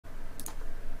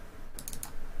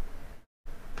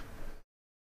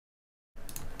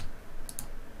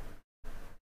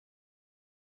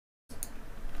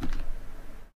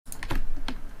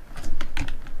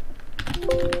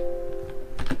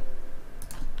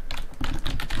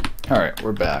Alright,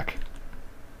 we're back.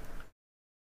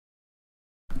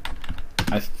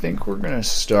 I think we're gonna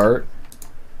start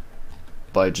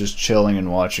by just chilling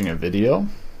and watching a video.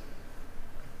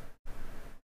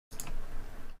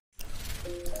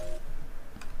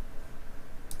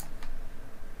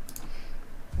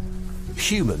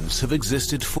 Humans have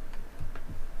existed for...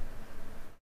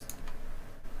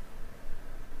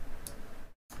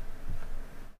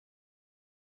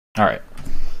 Alright.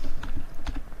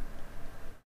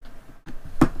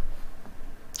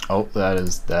 Oh,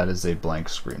 that is a blank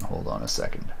screen. Hold on a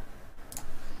second.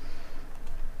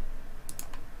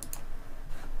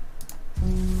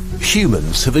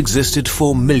 Humans have existed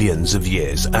for millions of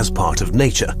years as part of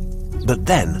nature. But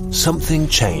then something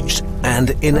changed,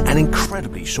 and in an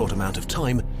incredibly short amount of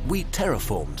time, we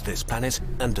terraformed this planet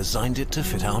and designed it to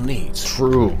fit our needs.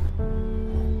 True.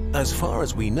 As far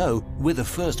as we know, we're the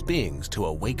first beings to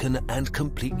awaken and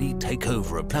completely take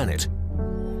over a planet.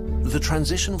 The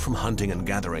transition from hunting and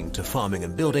gathering to farming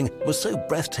and building was so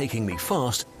breathtakingly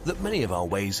fast that many of our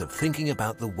ways of thinking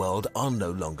about the world are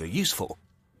no longer useful.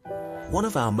 One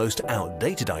of our most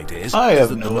outdated ideas is that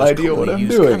the most commonly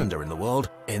used calendar in the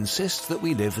world insists that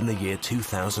we live in the year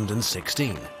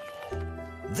 2016.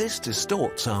 This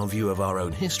distorts our view of our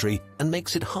own history and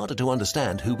makes it harder to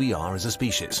understand who we are as a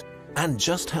species, and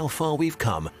just how far we've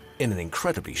come in an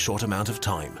incredibly short amount of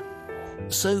time.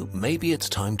 So maybe it's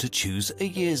time to choose a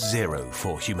year zero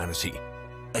for humanity.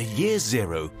 A year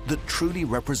zero that truly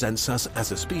represents us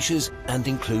as a species and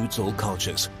includes all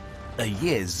cultures. A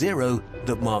year zero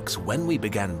that marks when we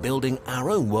began building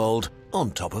our own world on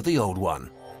top of the old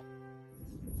one.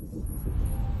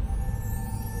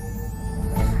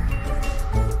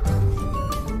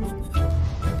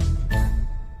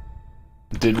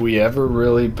 Did we ever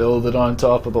really build it on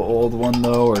top of the old one,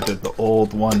 though, or did the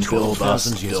old one build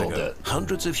us build it?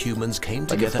 Hundreds of humans came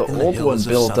together in the hills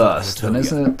of southern Anatolia. If the old one built us, then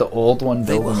isn't it the old one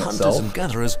building itself? They were hunters and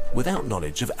gatherers without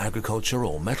knowledge of agriculture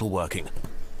or metalworking.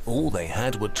 All they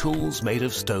had were tools made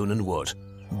of stone and wood.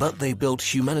 But they built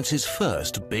humanity's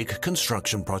first big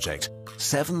construction project,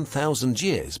 7,000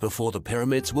 years before the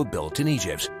pyramids were built in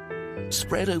Egypt.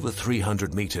 Spread over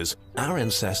 300 meters, our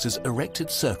ancestors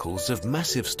erected circles of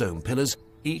massive stone pillars,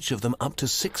 each of them up to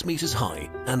 6 meters high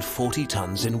and 40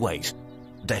 tons in weight,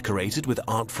 decorated with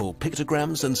artful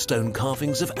pictograms and stone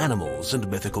carvings of animals and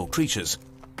mythical creatures.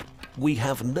 We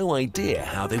have no idea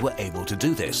how they were able to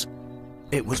do this.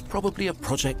 It was probably a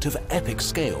project of epic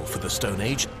scale for the Stone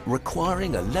Age,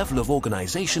 requiring a level of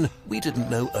organization we didn't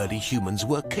know early humans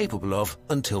were capable of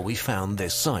until we found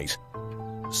this site.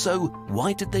 So,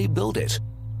 why did they build it?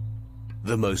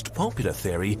 The most popular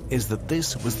theory is that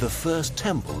this was the first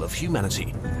temple of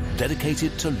humanity,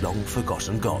 dedicated to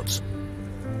long-forgotten gods.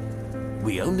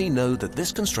 We only know that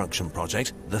this construction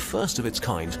project, the first of its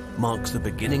kind, marks the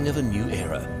beginning of a new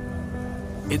era.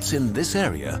 It's in this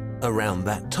area, around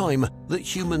that time, that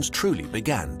humans truly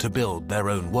began to build their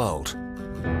own world,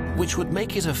 which would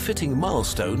make it a fitting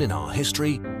milestone in our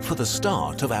history for the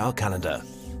start of our calendar.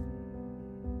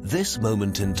 This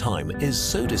moment in time is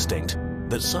so distinct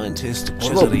that scientist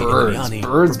Cesare Iuliani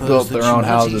proposed that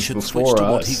humanity should switch to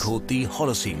what he called the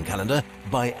Holocene calendar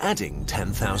by adding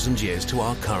 10,000 years to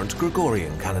our current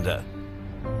Gregorian calendar.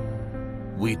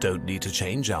 We don't need to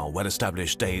change our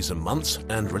well-established days and months,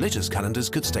 and religious calendars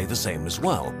could stay the same as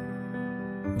well.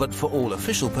 But for all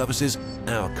official purposes,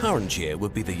 our current year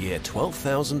would be the year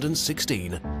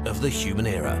 12,016 of the human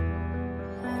era.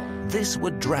 This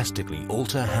would drastically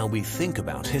alter how we think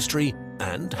about history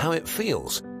and how it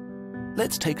feels.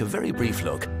 Let's take a very brief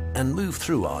look and move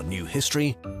through our new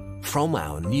history from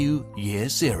our new year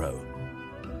zero.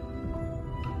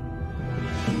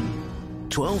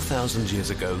 12,000 years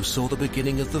ago saw the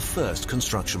beginning of the first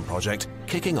construction project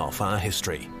kicking off our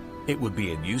history. It would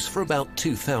be in use for about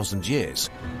 2,000 years.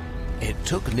 It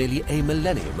took nearly a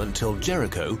millennium until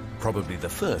Jericho, probably the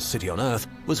first city on Earth,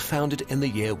 was founded in the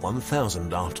year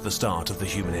 1000 after the start of the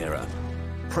human era.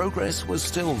 Progress was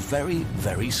still very,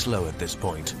 very slow at this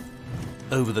point.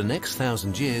 Over the next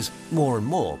 1,000 years, more and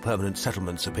more permanent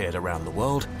settlements appeared around the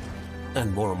world,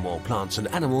 and more plants and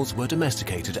animals were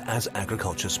domesticated as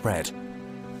agriculture spread.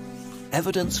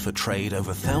 Evidence for trade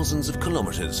over thousands of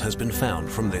kilometers has been found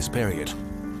from this period.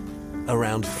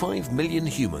 Around 5 million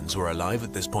humans were alive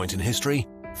at this point in history,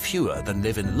 fewer than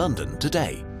live in London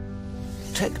today.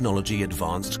 Technology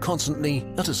advanced constantly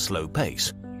at a slow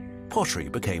pace. Pottery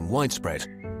became widespread.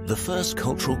 The first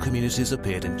cultural communities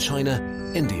appeared in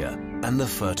China, India, and the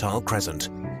Fertile Crescent.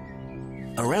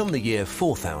 Around the year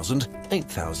 4000,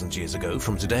 8,000 years ago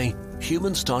from today,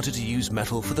 humans started to use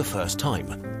metal for the first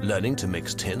time, learning to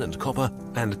mix tin and copper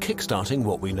and kickstarting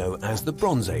what we know as the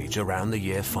Bronze Age around the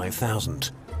year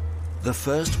 5000. The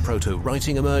first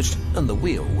proto-writing emerged and the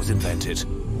wheel was invented.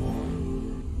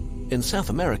 In South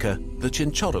America, the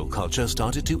Chinchorro culture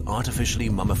started to artificially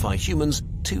mummify humans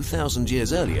 2,000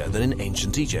 years earlier than in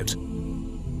ancient Egypt.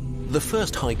 The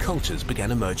first high cultures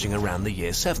began emerging around the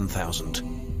year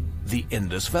 7000. The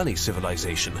Indus Valley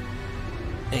Civilization,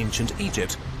 ancient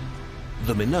Egypt,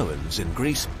 the Minoans in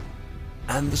Greece,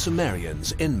 and the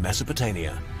Sumerians in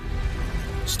Mesopotamia.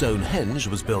 Stonehenge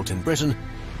was built in Britain,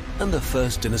 and the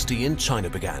first dynasty in China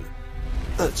began.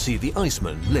 Ötzi the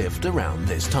Iceman lived around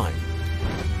this time.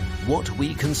 What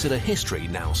we consider history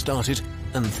now started,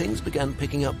 and things began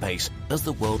picking up pace as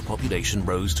the world population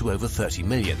rose to over 30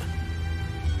 million.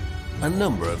 A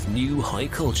number of new high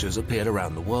cultures appeared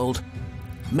around the world,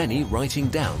 many writing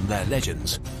down their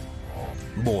legends.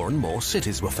 More and more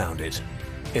cities were founded.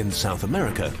 In South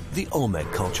America, the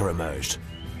Olmec culture emerged.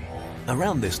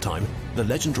 Around this time, the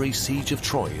legendary Siege of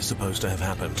Troy is supposed to have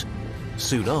happened.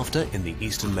 Soon after, in the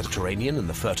Eastern Mediterranean and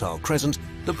the Fertile Crescent,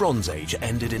 the Bronze Age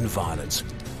ended in violence.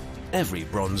 Every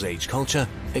Bronze Age culture,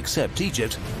 except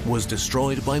Egypt, was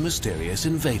destroyed by mysterious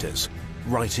invaders.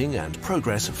 Writing and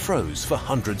progress froze for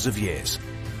hundreds of years.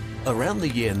 Around the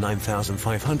year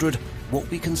 9500, what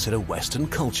we consider Western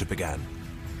culture began.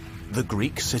 The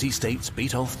Greek city-states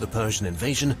beat off the Persian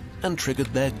invasion and triggered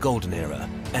their golden era,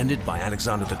 ended by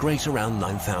Alexander the Great around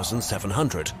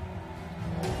 9700.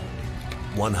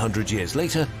 100 years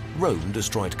later, Rome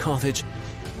destroyed Carthage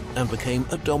and became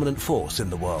a dominant force in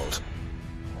the world.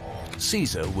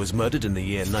 Caesar was murdered in the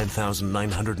year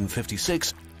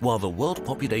 9956, while the world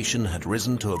population had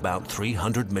risen to about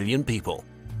 300 million people.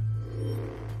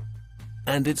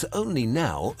 And it's only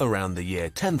now, around the year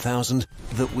 10,000,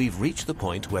 that we've reached the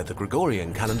point where the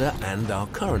Gregorian calendar and our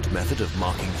current method of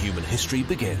marking human history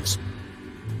begins.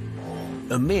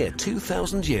 A mere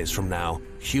 2,000 years from now,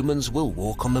 humans will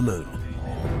walk on the moon.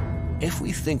 If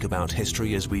we think about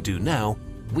history as we do now,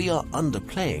 we are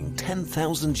underplaying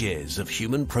 10,000 years of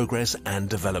human progress and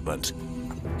development.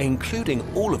 Including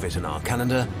all of it in our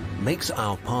calendar makes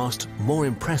our past more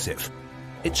impressive.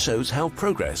 It shows how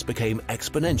progress became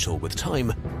exponential with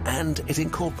time, and it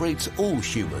incorporates all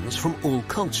humans from all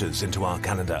cultures into our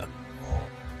calendar.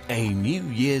 A new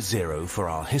year zero for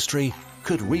our history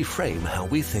could reframe how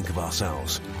we think of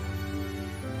ourselves.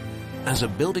 As a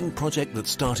building project that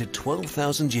started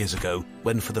 12,000 years ago,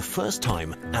 when for the first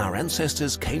time our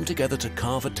ancestors came together to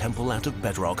carve a temple out of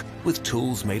bedrock with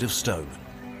tools made of stone,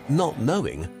 not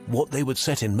knowing what they would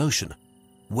set in motion,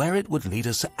 where it would lead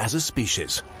us as a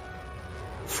species.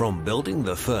 From building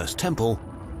the first temple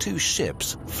to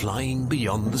ships flying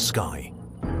beyond the sky.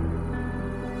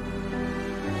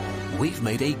 We've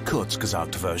made a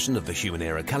Kurzgesagt version of the Human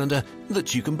Era calendar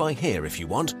that you can buy here if you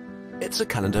want. It's a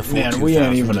calendar for Man, we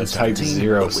ain't even a Type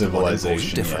 0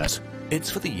 civilization yet.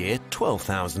 It's for the year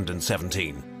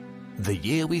 12,017, the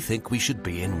year we think we should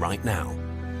be in right now.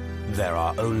 There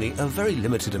are only a very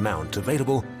limited amount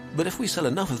available, but if we sell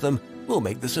enough of them, we'll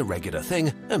make this a regular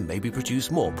thing and maybe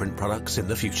produce more print products in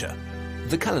the future.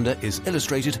 The calendar is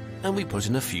illustrated and we put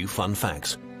in a few fun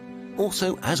facts.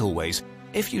 Also, as always,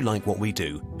 if you like what we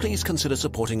do, please consider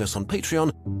supporting us on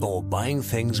Patreon or buying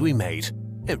things we made.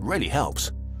 It really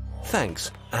helps. Thanks,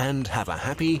 and have a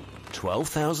happy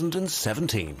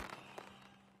 12,017.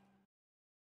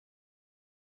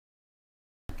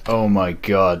 Oh my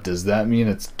god, does that mean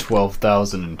it's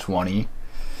 12,020?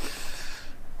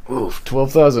 Oof,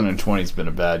 12,020's been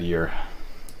a bad year.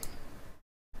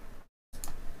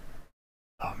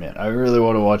 Oh man, I really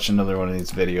want to watch another one of these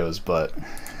videos, but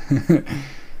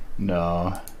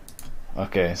no.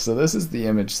 Okay, so this is the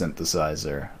image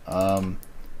synthesizer.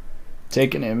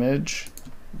 Take an image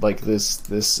like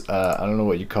this, I don't know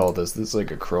what you call this. This is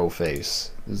like a crow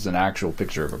face. This is an actual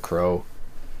picture of a crow.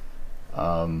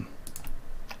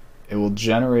 It will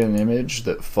generate an image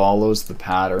that follows the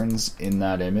patterns in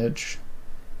that image.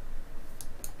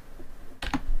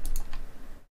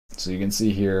 So you can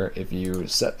see here, if you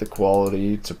set the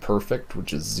quality to perfect,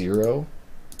 which is 0,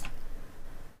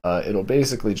 it'll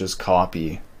basically just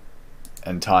copy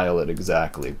and tile it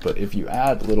exactly. But if you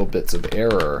add little bits of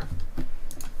error,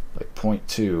 like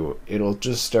 0.2, it'll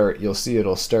just start, you'll see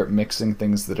it'll start mixing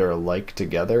things that are alike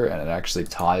together, and it actually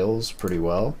tiles pretty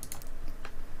well.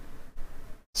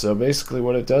 So basically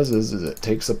what it does is it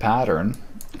takes a pattern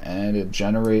and it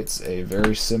generates a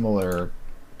very similar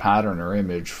pattern or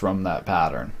image from that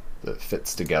pattern that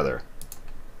fits together.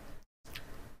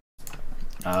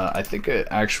 I think an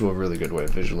actual really good way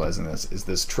of visualizing this is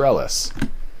this trellis.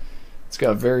 It's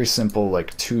got very simple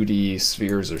like 2D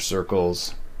spheres or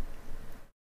circles,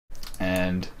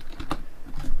 and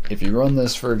if you run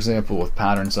this, for example, with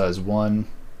pattern size 1,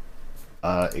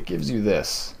 it gives you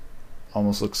this.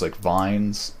 Almost looks like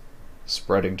vines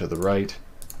spreading to the right.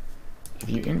 If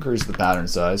you increase the pattern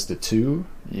size to 2,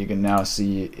 you can now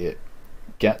see it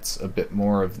gets a bit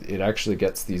more of, it actually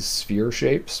gets these sphere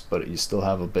shapes, but you still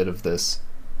have a bit of this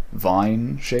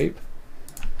vine shape.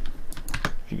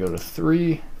 If you go to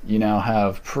 3, you now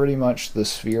have pretty much the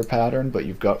sphere pattern, but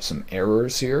you've got some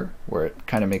errors here where it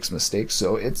kind of makes mistakes.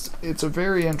 So it's a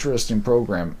very interesting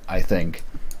program, I think,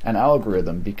 an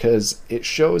algorithm, because it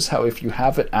shows how if you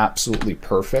have it absolutely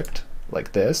perfect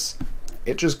like this,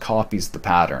 it just copies the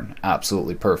pattern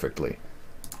absolutely perfectly.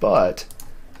 But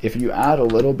if you add a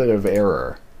little bit of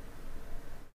error,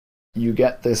 you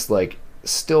get this like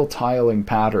still tiling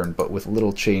pattern but with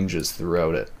little changes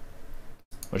throughout it,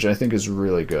 which I think is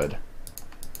really good.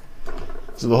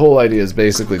 So the whole idea is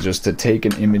basically just to take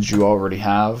an image you already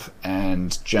have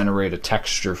and generate a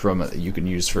texture from it that you can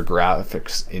use for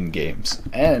graphics in games.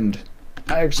 And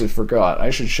I actually forgot, I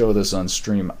should show this on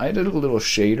stream. I did a little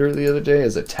shader the other day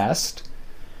as a test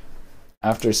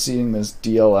after seeing this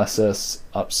DLSS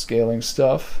upscaling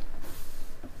stuff.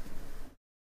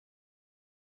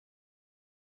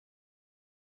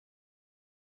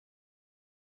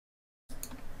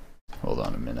 Hold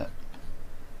on a minute.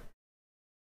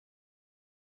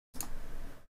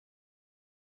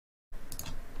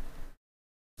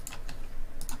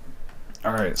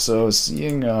 Alright, so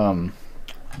seeing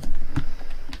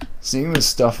this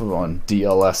stuff on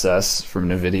DLSS from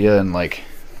NVIDIA and like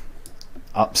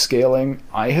upscaling,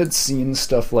 I had seen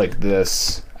stuff like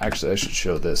this. Actually, I should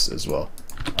show this as well.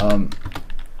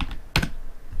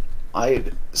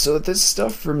 So this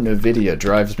stuff from NVIDIA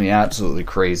drives me absolutely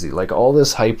crazy. Like all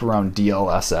this hype around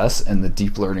DLSS and the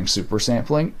deep learning super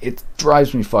sampling, it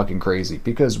drives me fucking crazy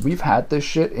because we've had this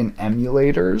shit in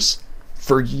emulators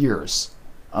for years.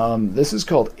 This is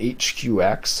called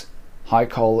HQX, high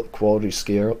quality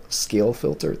scale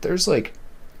filter. There's like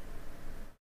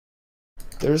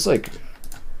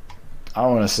I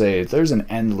don't want to say, there's an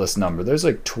endless number. There's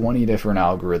like 20 different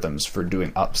algorithms for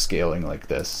doing upscaling like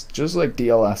this, just like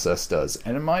DLSS does.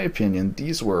 And in my opinion,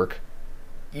 these work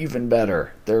even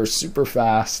better. They're super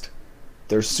fast,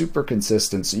 they're super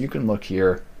consistent. So you can look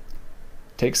here,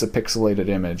 takes a pixelated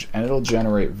image, and it'll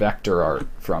generate vector art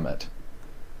from it.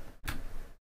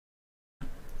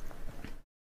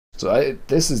 So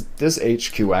this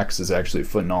HQX is actually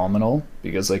phenomenal,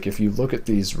 because like if you look at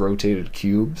these rotated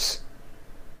cubes,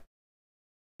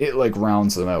 it like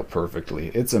rounds them out perfectly.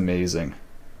 It's amazing.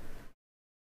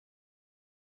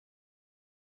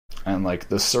 And like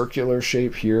the circular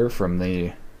shape here from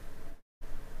the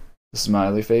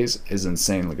smiley face is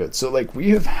insanely good. So like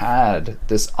we have had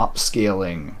this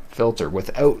upscaling filter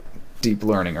without deep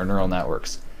learning or neural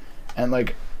networks. And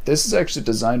like this is actually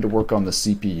designed to work on the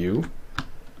CPU.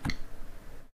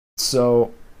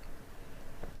 So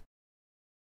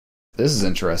this is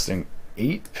interesting.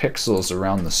 8 pixels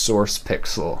around the source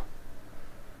pixel.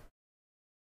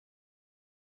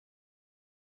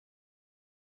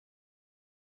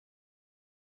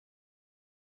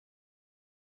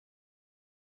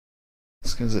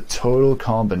 This gives it total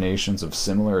combinations of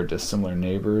similar or dissimilar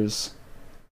neighbors.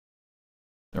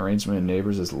 The arrangement of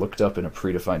neighbors is looked up in a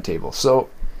predefined table. So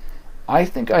I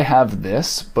think I have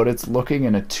this, but it's looking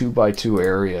in a 2x2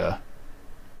 area.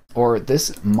 Or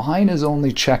this, mine is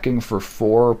only checking for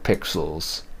 4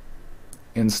 pixels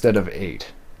instead of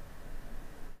 8.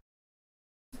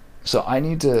 So I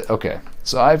need to, okay,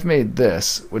 so I've made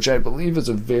this, which I believe is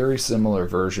a very similar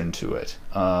version to it.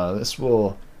 This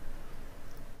will,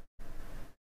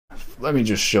 let me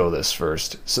just show this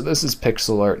first. So this is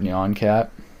Pixel Art Neon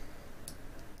Cat.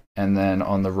 And then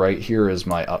on the right here is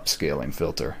my upscaling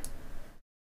filter.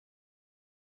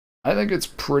 I think it's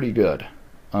pretty good.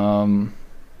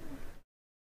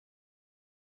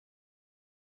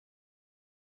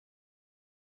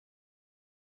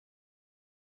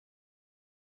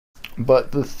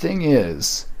 But the thing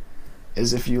is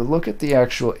if you look at the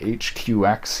actual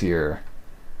HQX here,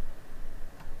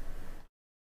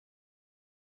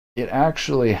 it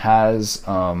actually has,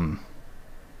 so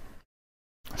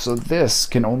this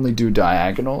can only do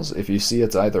diagonals. If you see,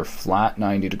 it's either flat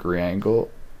 90-degree angle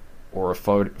or a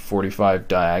 45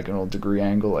 diagonal degree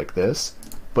angle like this.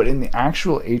 But in the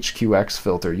actual HQX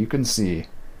filter, you can see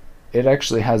it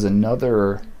actually has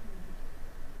another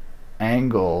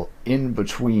angle in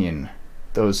between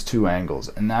those two angles,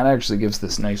 and that actually gives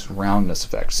this nice roundness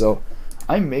effect. So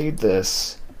I made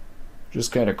this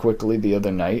just kind of quickly the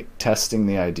other night, testing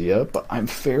the idea, but I'm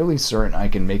fairly certain I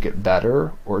can make it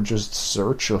better, or just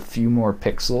search a few more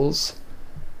pixels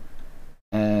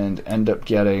and end up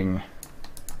getting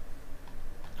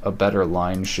a better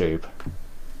line shape.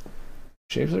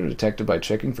 Shapes are detected by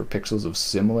checking for pixels of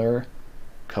similar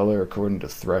color according to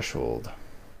threshold.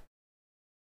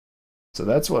 So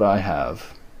that's what I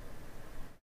have.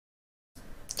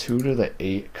 2 to the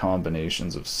 8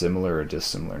 combinations of similar or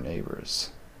dissimilar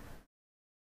neighbors.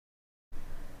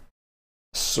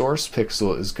 Source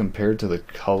pixel is compared to the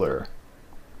color.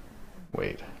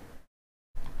 Wait.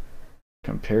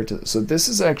 Compared to... So this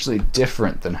is actually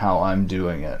different than how I'm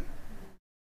doing it.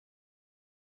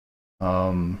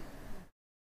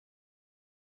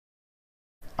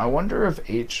 I wonder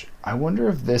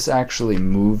if this actually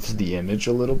moves the image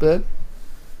a little bit.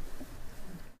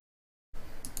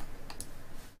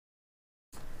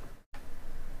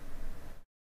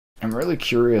 I'm really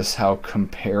curious how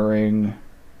comparing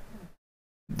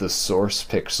the source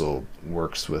pixel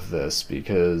works with this,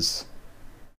 because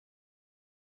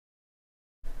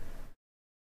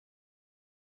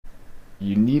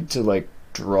you need to like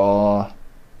draw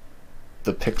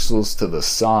the pixels to the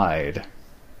side.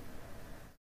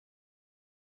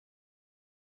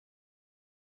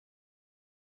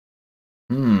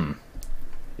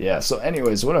 Yeah, so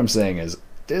anyways, what I'm saying is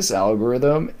this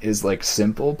algorithm is like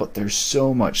simple, but there's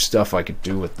so much stuff I could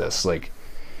do with this, like,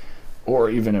 or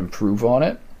even improve on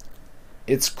it.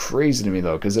 It's crazy to me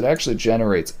though, because it actually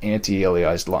generates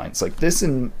anti-aliased lines. Like this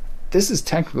is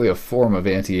technically a form of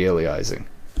anti-aliasing,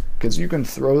 because you can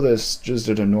throw this just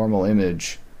at a normal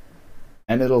image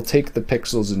and it'll take the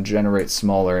pixels and generate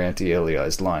smaller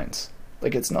anti-aliased lines.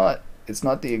 Like it's not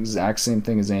the exact same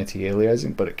thing as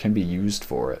anti-aliasing, but it can be used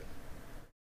for it.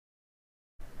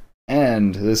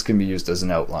 And this can be used as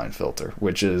an outline filter,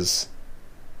 which is...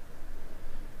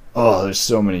 oh, there's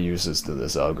so many uses to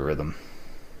this algorithm.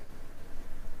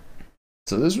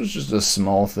 So this was just a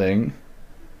small thing,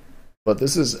 but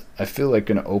this is, I feel like,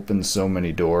 going to open so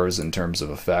many doors in terms of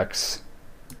effects.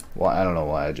 Well, I don't know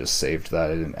why I just saved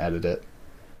that, I didn't edit it.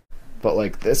 But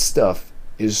like, this stuff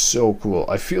is so cool.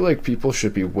 I feel like people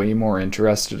should be way more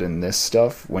interested in this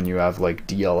stuff when you have like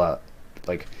DLL,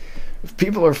 like... if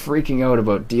people are freaking out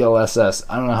about DLSS,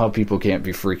 I don't know how people can't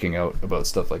be freaking out about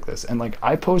stuff like this. And like,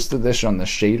 I posted this on the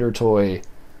Shader Toy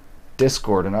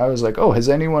Discord, and I was like, oh, has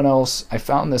anyone else... I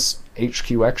found this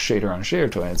HQX shader on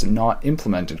Shader Toy, and it's not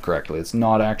implemented correctly. It's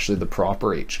not actually the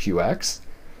proper HQX.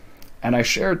 And I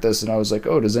shared this, and I was like,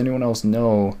 oh, does anyone else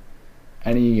know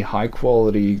any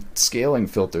high-quality scaling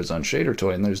filters on Shader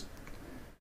Toy? And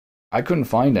I couldn't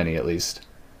find any, at least.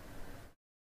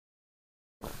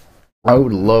 I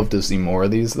would love to see more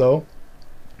of these though,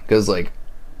 because like,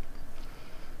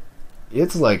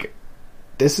 it's like,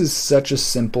 this is such a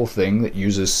simple thing that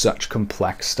uses such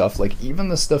complex stuff. Like even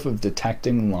the stuff of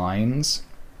detecting lines,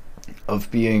 of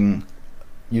being,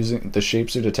 using the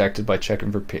shapes are detected by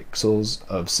checking for pixels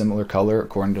of similar color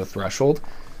according to a threshold.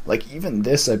 Like even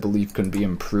this, I believe, can be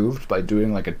improved by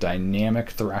doing like a dynamic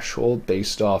threshold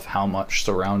based off how much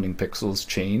surrounding pixels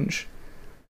change.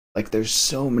 Like there's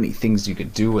so many things you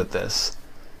could do with this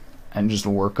and just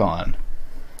work on.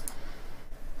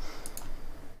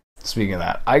 Speaking of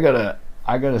that, I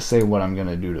gotta say what I'm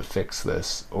gonna do to fix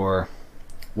this, or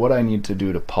what I need to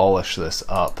do to polish this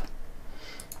up.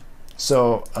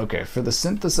 So, okay, for the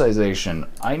synthesization,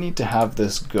 I need to have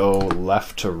this go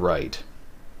left to right.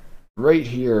 Right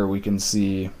here we can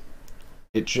see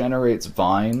it generates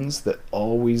vines that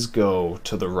always go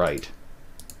to the right.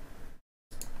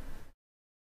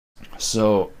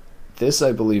 So this,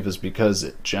 I believe, is because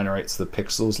it generates the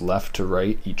pixels left to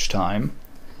right each time.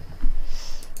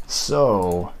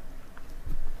 So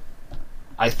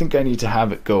I think I need to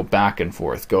have it go back and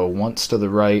forth. Go once to the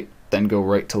right, then go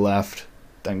right to left,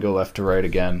 then go left to right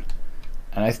again.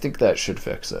 And I think that should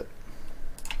fix it.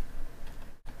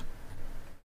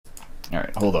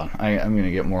 Alright, hold on. I'm going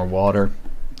to get more water.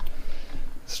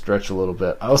 Stretch a little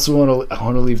bit. I also want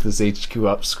to leave this HQ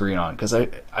up screen on, because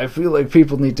I feel like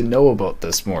people need to know about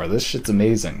this more. This shit's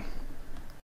amazing.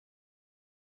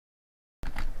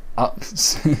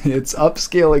 It's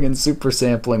upscaling and super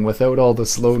sampling without all the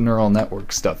slow neural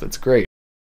network stuff. It's great.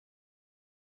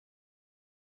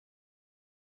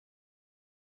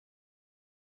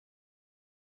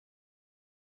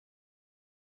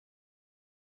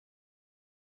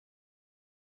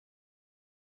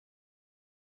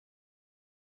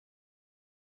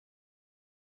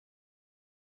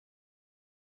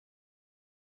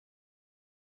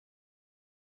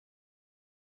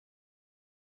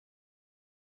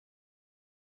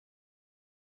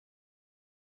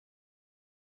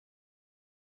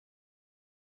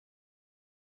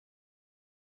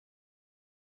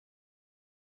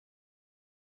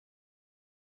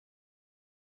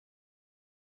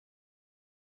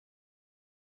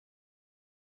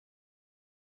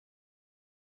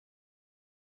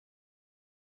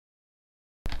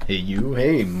 Hey you,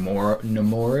 hey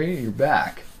Nomori, you're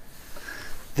back.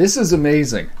 This is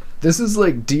amazing. This is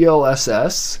like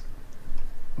DLSS,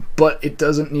 but it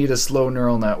doesn't need a slow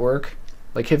neural network.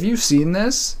 Like, have you seen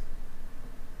this?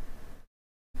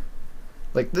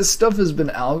 Like, this stuff has been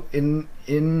out in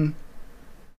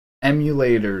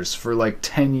emulators for like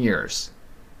 10 years.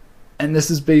 And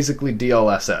this is basically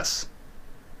DLSS.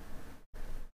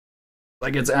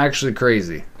 Like, it's actually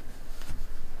crazy.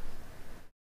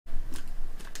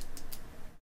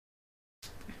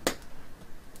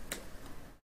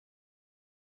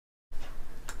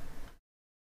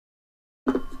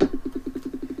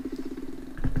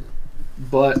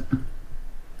 But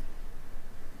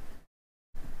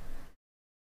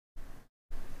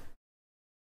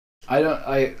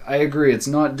I agree, it's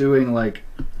not doing like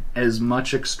as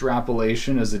much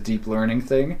extrapolation as a deep learning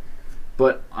thing,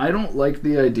 but I don't like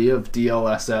the idea of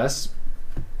DLSS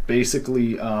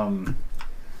basically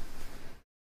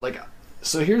like,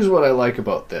 so here's what I like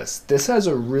about this. This has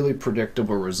a really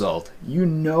predictable result. You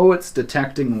know it's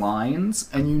detecting lines,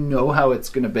 and you know how it's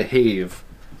going to behave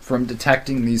from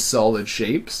detecting these solid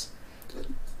shapes.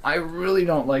 I really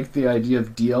don't like the idea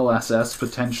of DLSS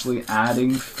potentially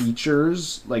adding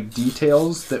features, like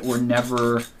details, that were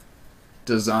never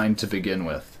designed to begin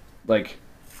with. Like,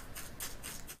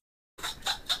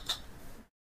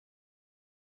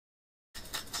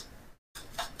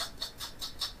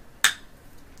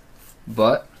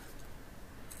 but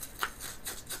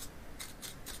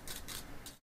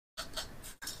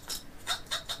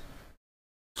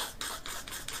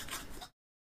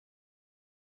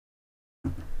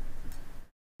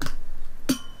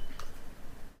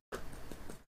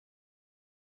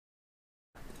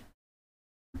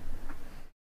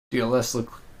DLS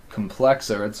look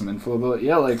complex. I read some info about it.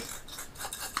 Yeah, like,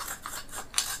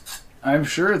 I'm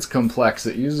sure it's complex.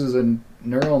 It uses a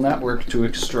neural network to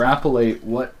extrapolate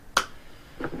what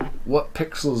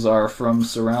pixels are from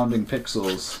surrounding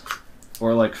pixels,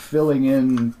 or like filling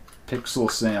in pixel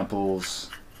samples.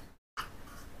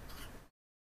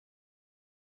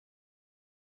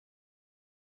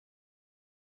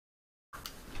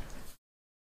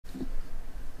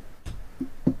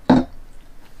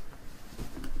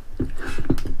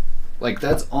 Like,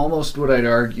 that's almost what I'd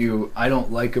argue I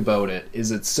don't like about it, is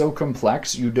it's so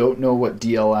complex you don't know what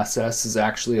DLSS is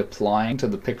actually applying to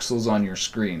the pixels on your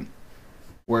screen.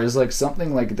 Whereas like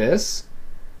something like this,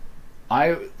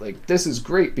 this is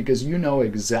great because you know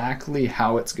exactly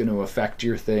how it's going to affect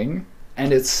your thing,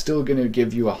 and it's still going to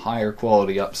give you a higher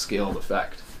quality upscaled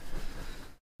effect.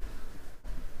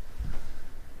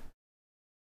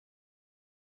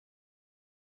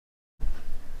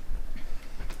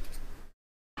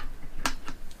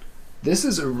 This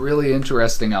is a really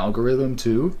interesting algorithm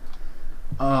too.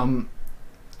 I've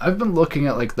been looking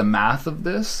at like the math of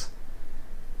this,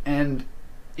 and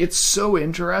it's so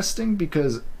interesting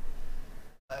because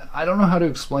I don't know how to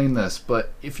explain this,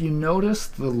 but if you notice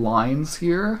the lines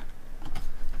here,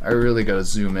 I really gotta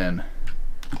zoom in.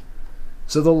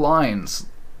 So the lines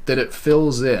that it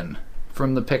fills in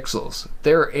from the pixels,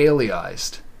 they're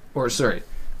aliased, or sorry,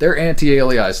 they're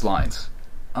anti-aliased lines.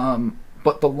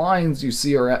 But the lines you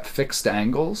see are at fixed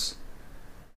angles.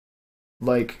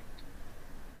 Like,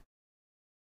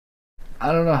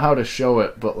 I don't know how to show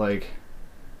it, but like,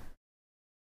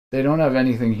 they don't have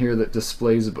anything here that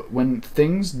displays it. But when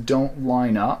things don't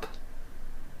line up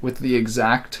with the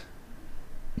exact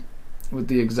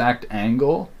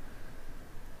angle,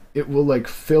 it will like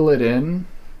fill it in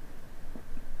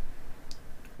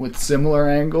with similar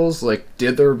angles, like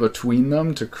dither between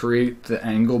them to create the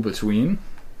angle between.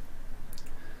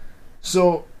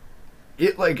 So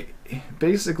it like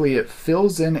basically it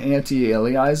fills in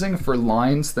anti-aliasing for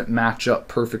lines that match up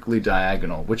perfectly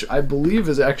diagonal, which I believe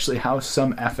is actually how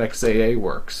some FXAA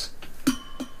works.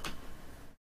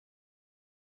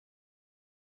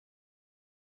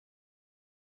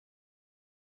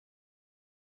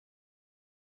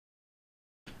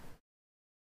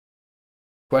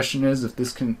 Question is, if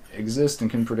this can exist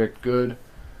and can predict good,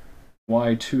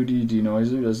 why 2D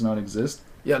denoiser does not exist?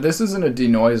 Yeah, this isn't a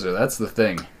denoiser, that's the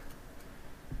thing.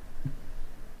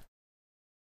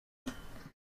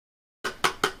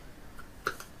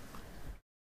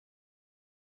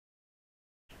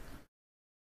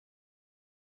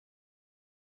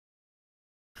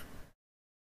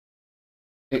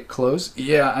 It close?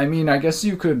 Yeah, I mean, I guess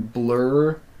you could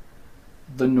blur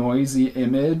the noisy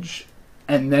image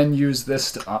and then use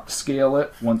this to upscale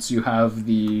it once you have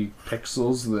the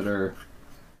pixels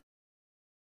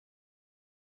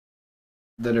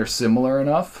that are similar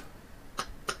enough.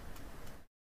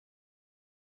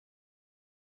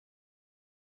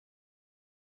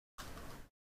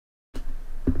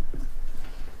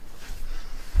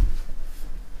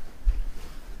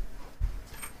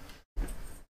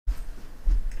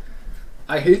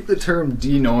 I hate the term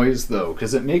denoise though,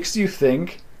 because it makes you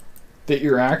think that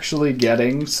you're actually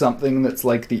getting something that's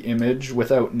like the image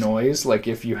without noise, like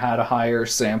if you had a higher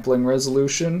sampling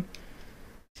resolution,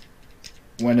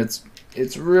 when it's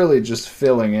really just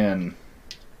filling in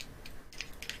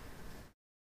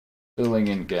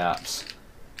gaps.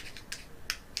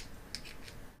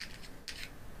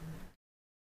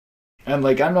 And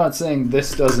like, I'm not saying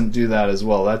this doesn't do that as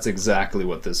well. That's exactly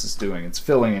what this is doing. It's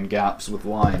filling in gaps with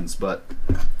lines, but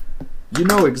you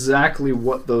know exactly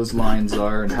what those lines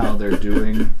are and how they're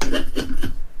doing.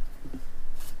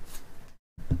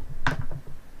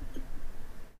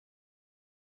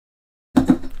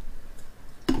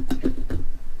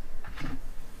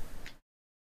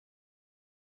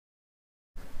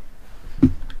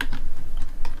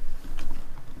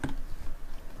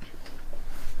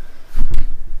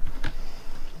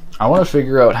 I want to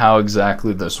figure out how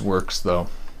exactly this works though.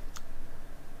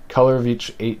 Color of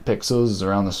each 8 pixels is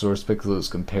around the source pixels.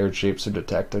 Compared shapes are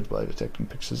detected by detecting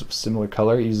pixels of similar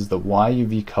color. It uses the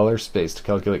YUV color space to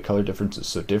calculate color differences.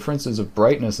 So differences of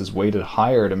brightness is weighted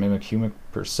higher to mimic human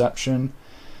perception.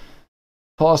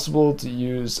 Possible to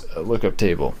use a lookup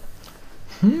table.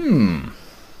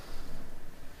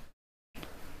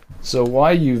 So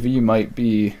YUV might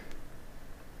be...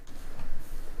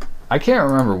 I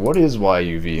can't remember. What is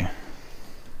YUV?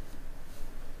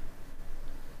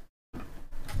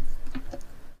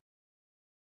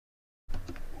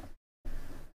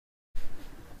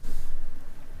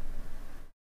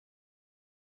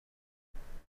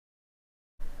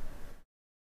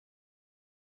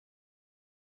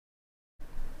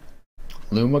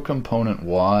 Luma component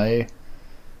Y,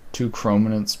 2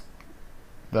 chrominance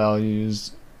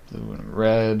values, blue and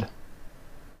red.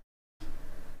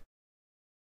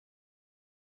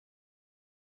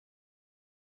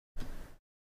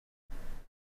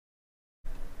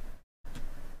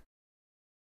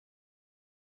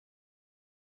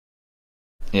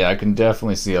 Yeah, I can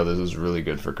definitely see how this is really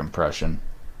good for compression.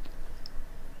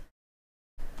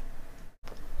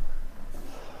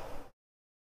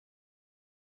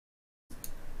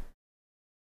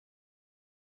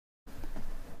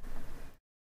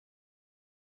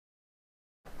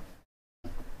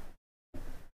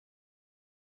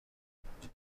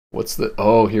 What's the...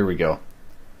 Oh, here we go.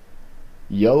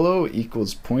 Yellow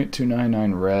equals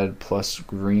 0.299 red plus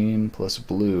green plus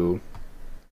blue.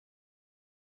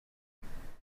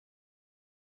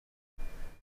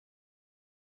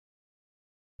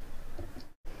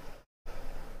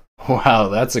 Wow,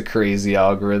 that's a crazy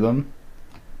algorithm.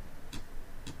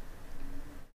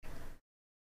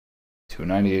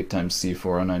 298 times C,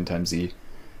 409 times E.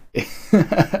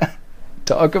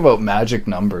 Talk about magic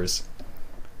numbers.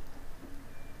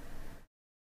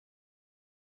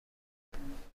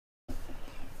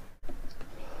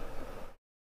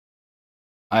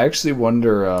 I actually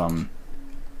wonder,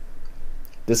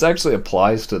 this actually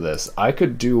applies to this. I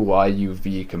could do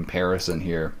YUV comparison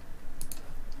here.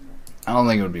 I don't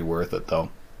think it would be worth it though.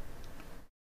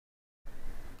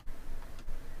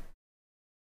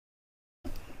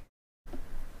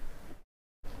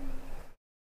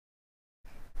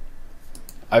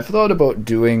 I've thought about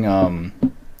doing a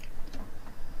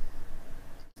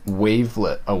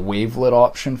wavelet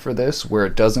option for this, where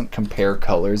it doesn't compare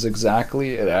colors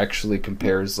exactly, it actually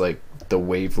compares like the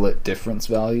wavelet difference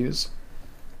values.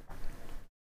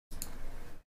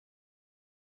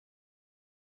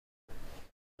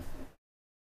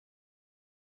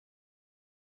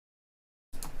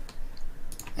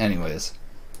 Anyways,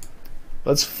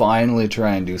 let's finally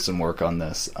try and do some work on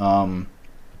this.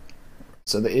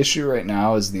 So the issue right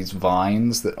now is these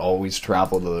vines that always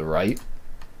travel to the right.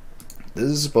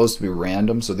 This is supposed to be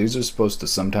random, so these are supposed to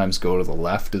sometimes go to the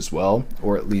left as well,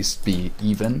 or at least be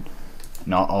even,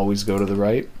 not always go to the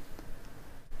right.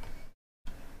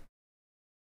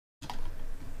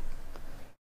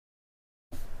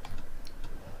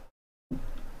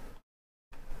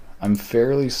 I'm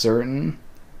fairly certain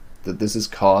that this is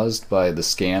caused by the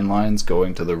scan lines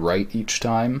going to the right each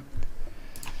time.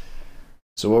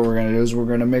 So what we're going to do is we're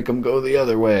going to make them go the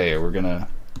other way. We're going to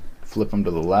flip them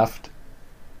to the left.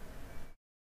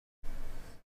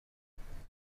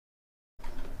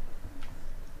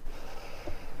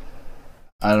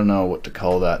 I don't know what to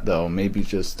call that though. Maybe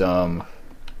just flipped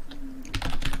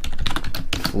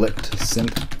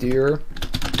synth deer.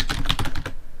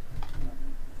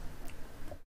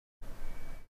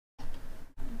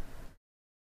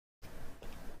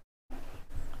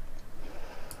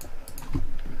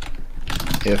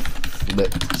 If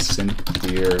flipped synth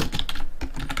deer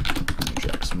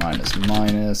injects minus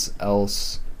minus,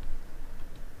 else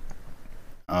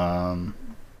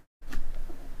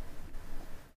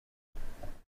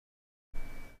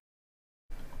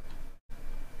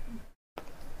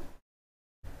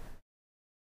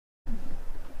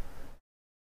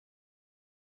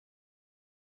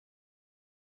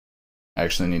I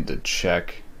actually need to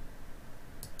check.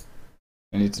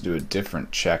 I need to do a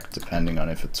different check depending on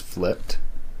if it's flipped.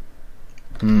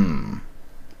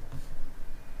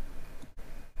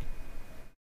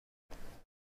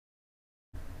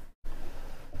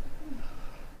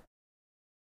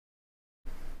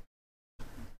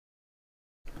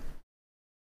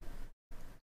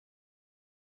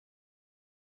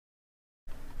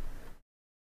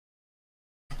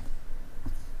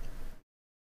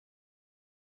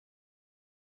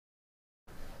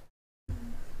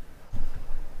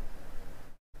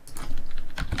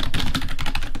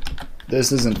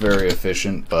 This isn't very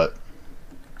efficient, but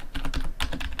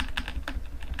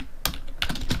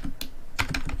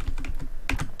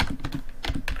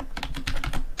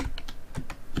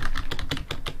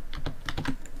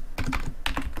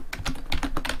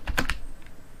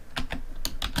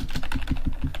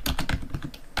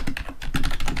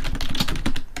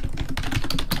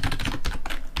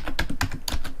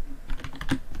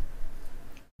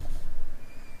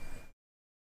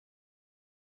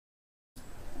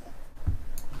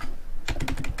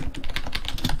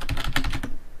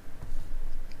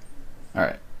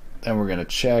alright. Then we're going to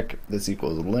check this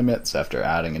equals limits after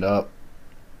adding it up.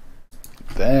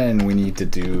 Then we need to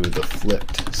do the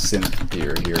flipped synth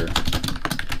here.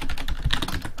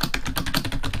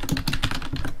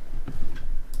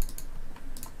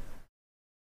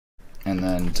 And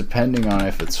then depending on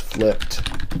if it's flipped,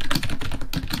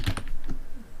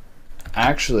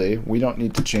 actually we don't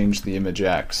need to change the image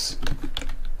X.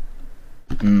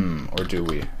 Or do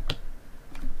we?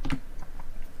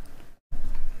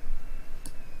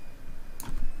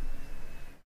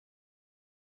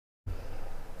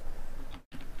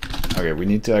 Okay, we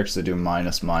need to actually do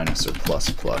minus minus or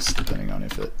plus plus depending on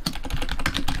if it.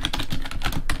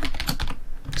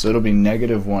 So it'll be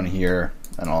 -1 here,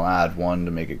 and I'll add 1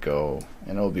 to make it go,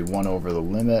 and it'll be 1 over the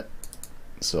limit.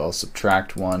 So I'll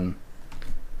subtract 1.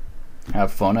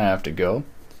 Have fun, I have to go.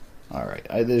 Alright,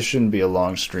 this shouldn't be a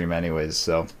long stream anyways,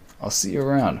 so I'll see you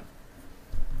around.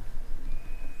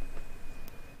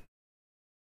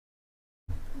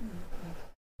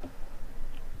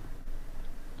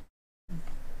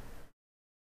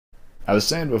 I was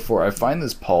saying before, I find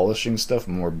this polishing stuff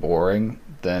more boring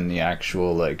than the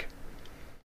actual, like...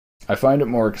 I find it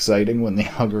more exciting when the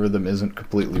algorithm isn't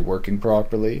completely working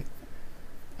properly,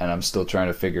 and I'm still trying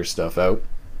to figure stuff out.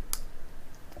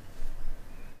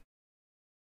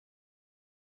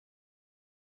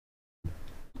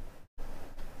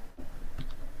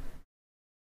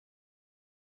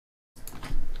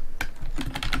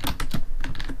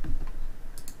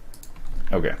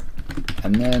 Okay.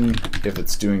 And then, if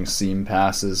it's doing seam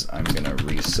passes, I'm going to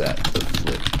reset the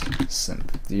flipped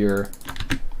synth here.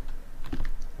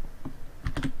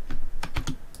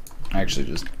 Actually,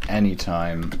 just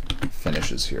anytime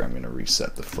finishes here, I'm going to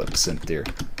reset the flipped synth here.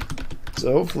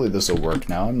 So hopefully this will work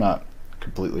now. I'm not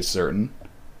completely certain.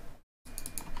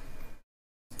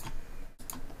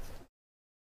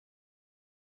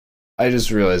 I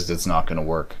just realized it's not going to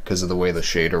work because of the way the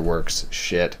shader works.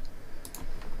 Shit.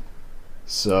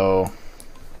 So...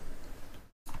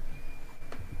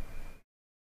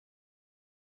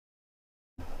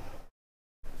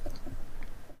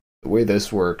 the way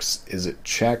this works is it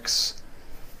checks...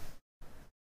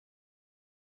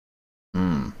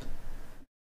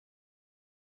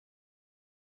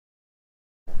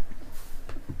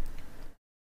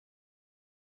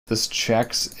 This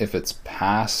checks if it's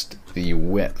past the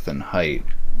width and height.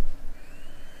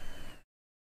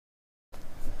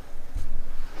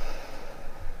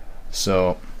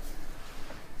 So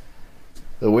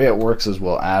the way it works is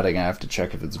while adding, I have to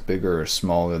check if it's bigger or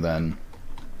smaller than.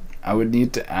 I would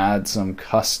need to add some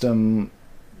custom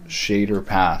shader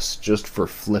pass just for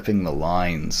flipping the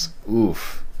lines.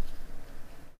 Oof.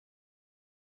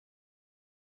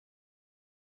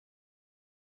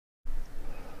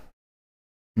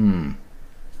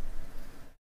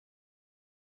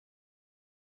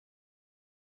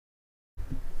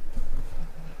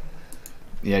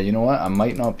 Yeah, you know what? I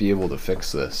might not be able to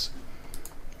fix this.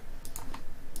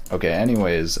 Okay,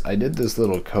 anyways, I did this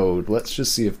little code. Let's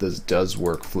just see if this does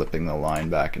work flipping the line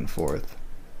back and forth.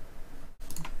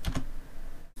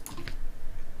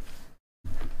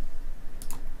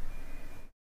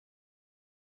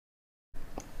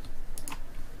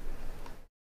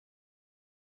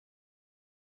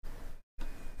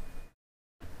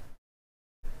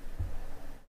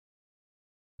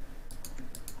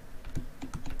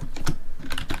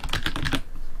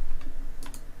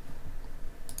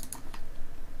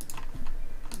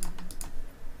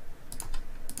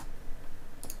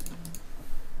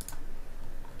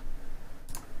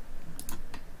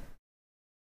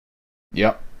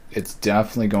 Yep, it's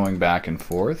definitely going back and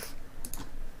forth.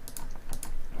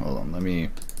 Hold on, let me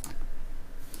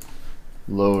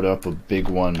load up a big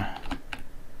one.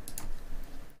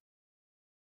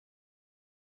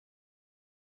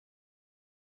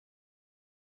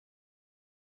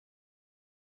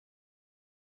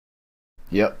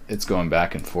 Yep, it's going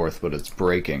back and forth, but it's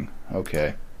breaking.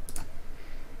 Okay.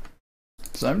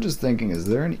 So I'm just thinking, is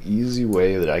there an easy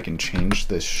way that I can change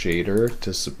this shader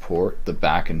to support the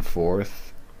back and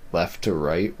forth, left to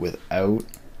right, without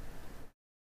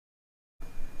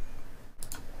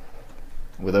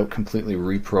completely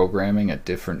reprogramming a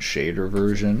different shader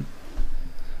version?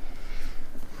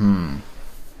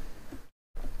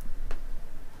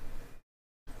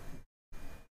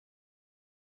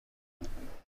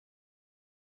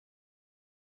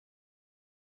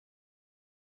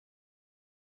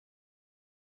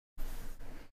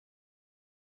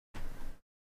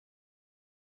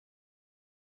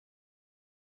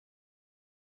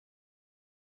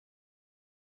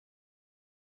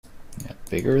 Yeah,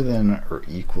 bigger than or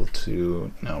equal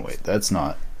to... No, wait, that's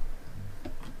not...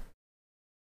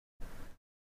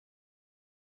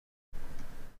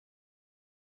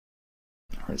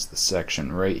 Where's the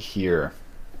section? Right here.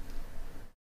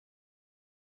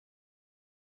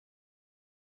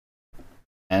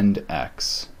 And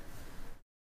X.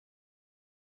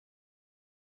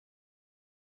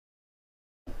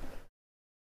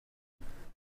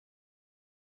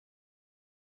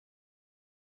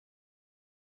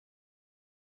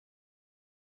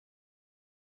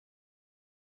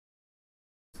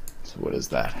 So what is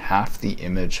that? Half the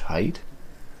image height?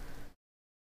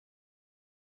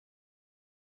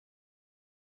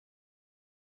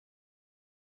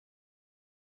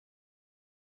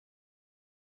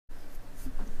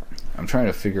 I'm trying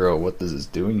to figure out what this is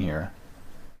doing here.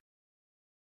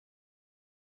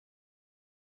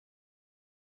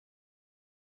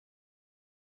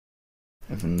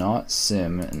 If not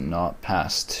sim and not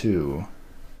pass 2,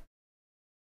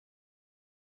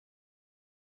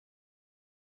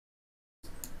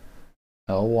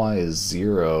 ly is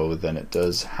 0, then it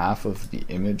does half of the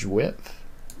image width.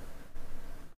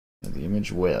 The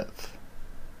image width.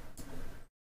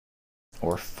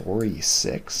 Or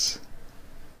 46.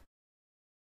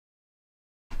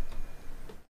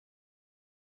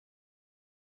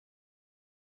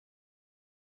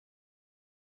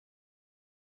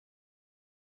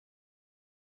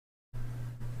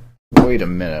 Wait a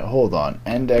minute, hold on.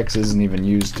 Index isn't even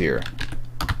used here.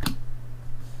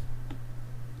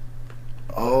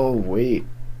 Oh, wait.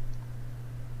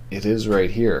 It is right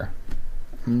here.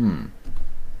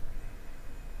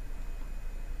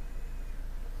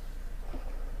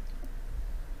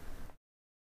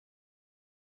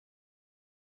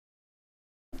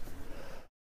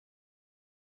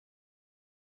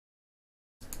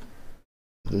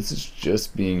 This is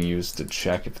just being used to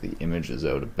check if the image is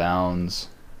out of bounds.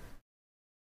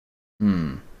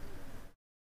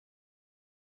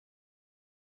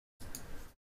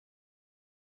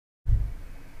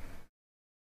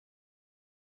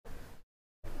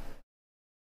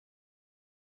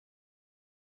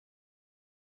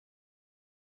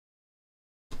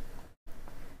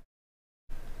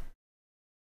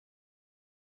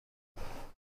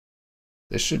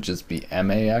 This should just be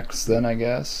MAX then, I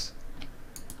guess?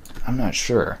 I'm not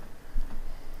sure.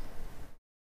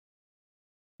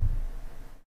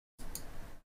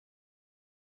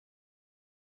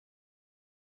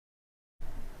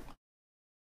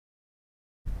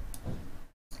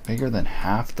 Bigger than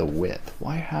half the width.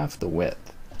 Why half the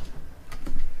width?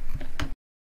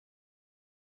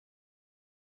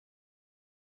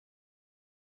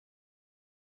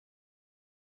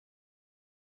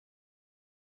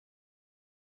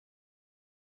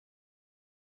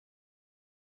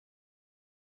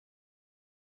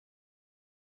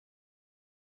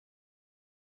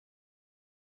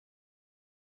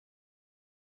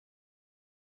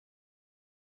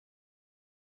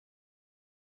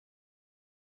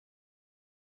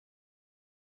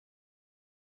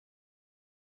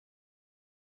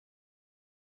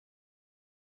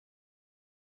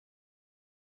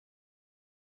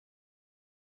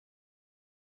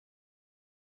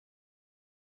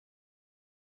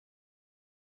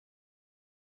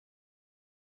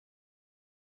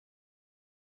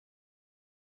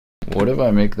 What if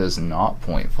I make this not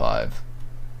 0.5?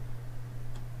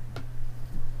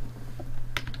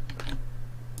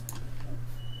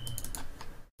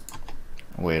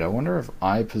 Wait, I wonder if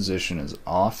eye position is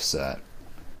offset.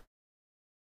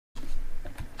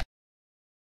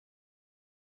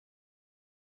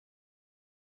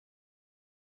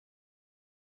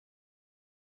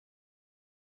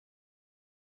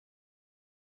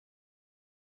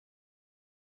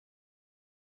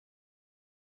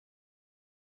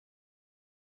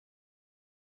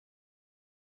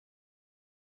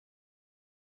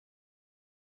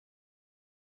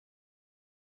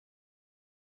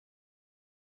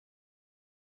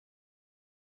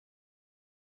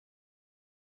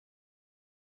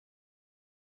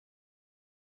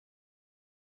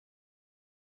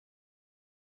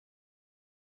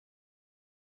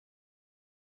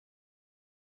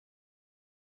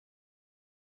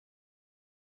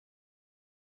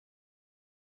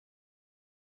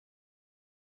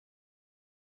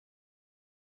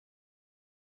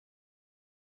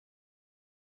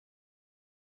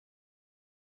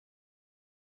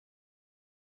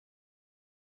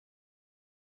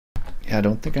 Yeah, I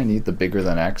don't think I need the bigger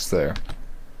than X there.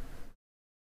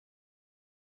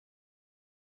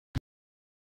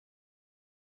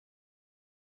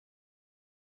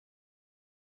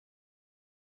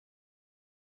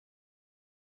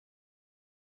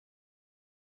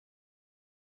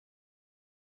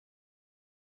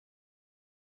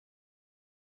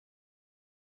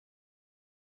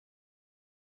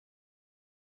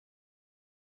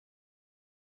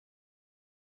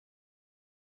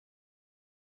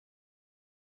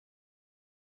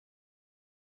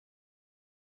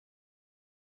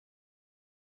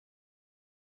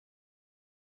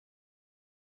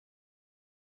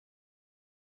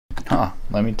 Huh,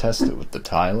 let me test it with the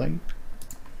tiling.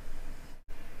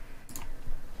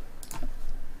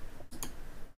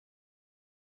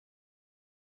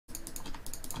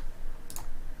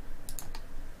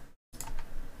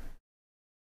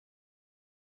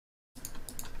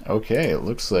 Okay, it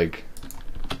looks like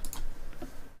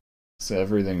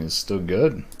everything is still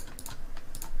good.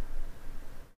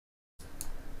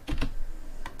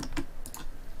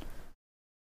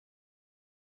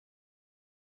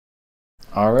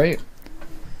 Alright,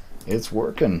 it's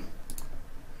working.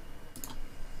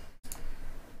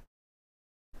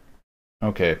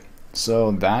 Okay,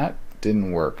 so that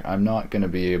didn't work. I'm not going to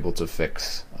be able to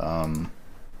fix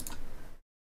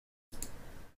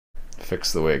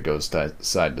the way it goes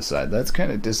side to side. That's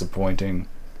kind of disappointing.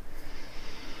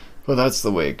 But that's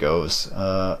the way it goes.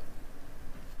 Or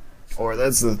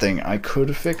that's the thing, I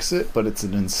could fix it, but it's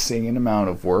an insane amount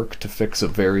of work to fix a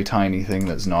very tiny thing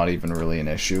that's not even really an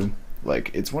issue.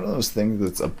 Like, it's one of those things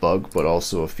that's a bug, but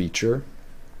also a feature.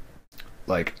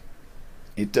 Like,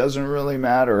 it doesn't really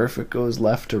matter if it goes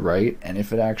left to right, and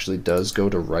if it actually does go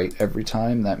to right every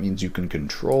time, that means you can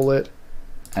control it,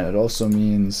 and it also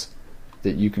means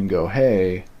that you can go,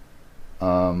 hey,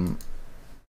 I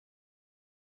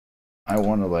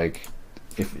want to, like,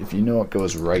 if you know it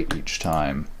goes right each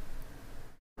time.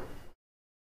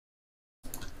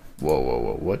 Whoa, whoa,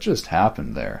 whoa, what just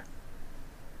happened there?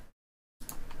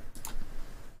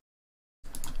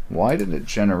 Why did it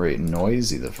generate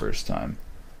noisy the first time?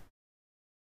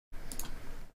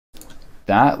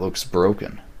 That looks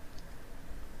broken.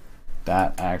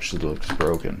 That actually looks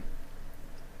broken.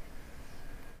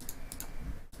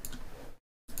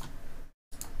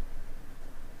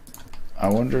 I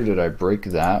wonder, did I break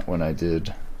that when I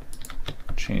did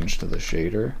change to the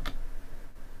shader?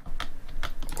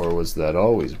 Or was that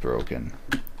always broken?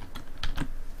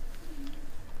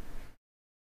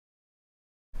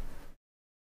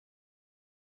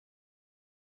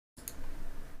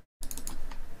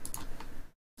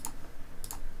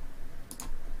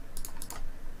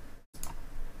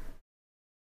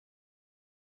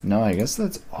 No, I guess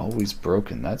that's always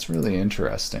broken. That's really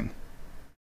interesting.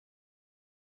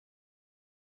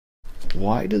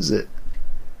 Why does it...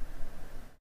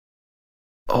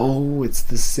 Oh, it's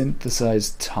the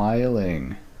synthesized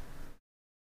tiling.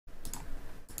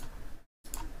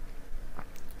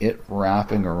 It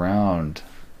wrapping around.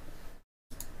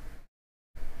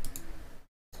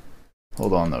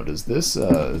 Hold on though, does this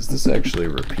actually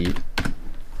repeat?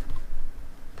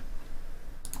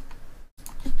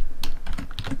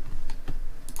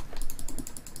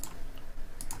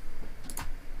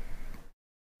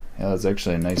 Yeah, that's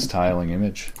actually a nice tiling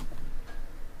image.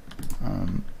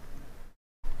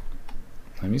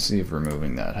 Let me see if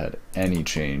removing that had any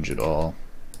change at all.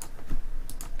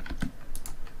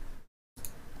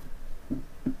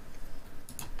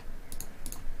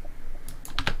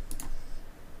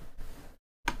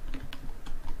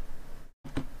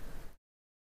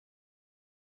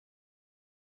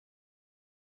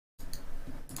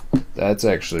 That's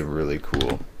actually really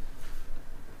cool.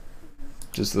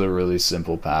 Just the really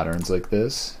simple patterns like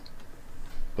this,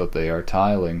 but they are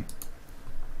tiling.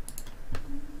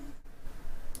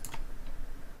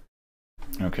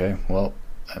 Okay, well,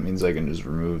 that means I can just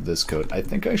remove this code. I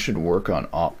think I should work on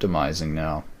optimizing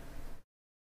now.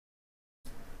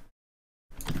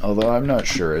 Although I'm not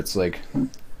sure, it's like...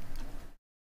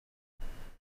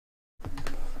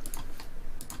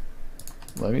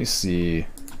 Let me see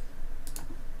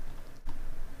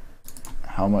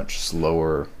how much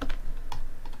slower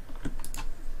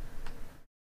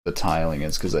the tiling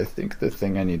is, because I think the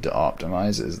thing I need to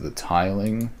optimize is the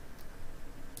tiling,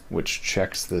 which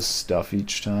checks this stuff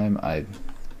each time.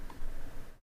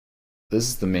 This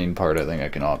is the main part I think I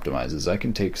can optimize, is I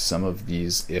can take some of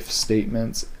these if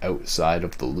statements outside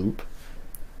of the loop.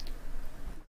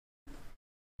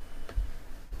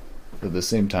 But at the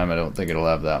same time, I don't think it'll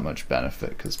have that much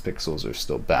benefit because pixels are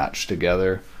still batched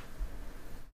together.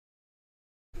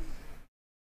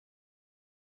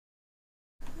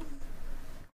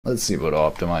 Let's see about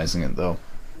optimizing it though.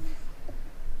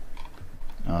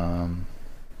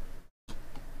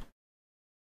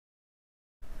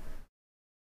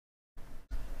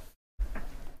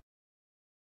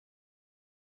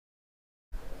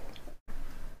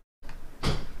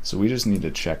 So we just need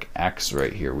to check X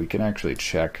right here. We can actually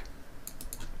check,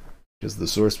 because the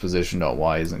source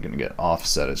position.y isn't going to get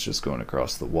offset, it's just going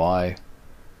across the Y.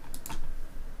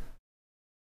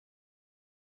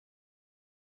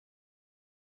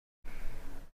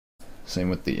 Same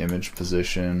with the image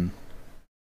position.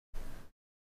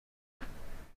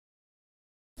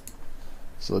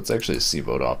 So let's actually see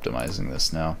about optimizing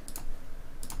this now.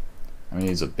 I'm going to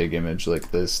use a big image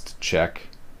like this to check.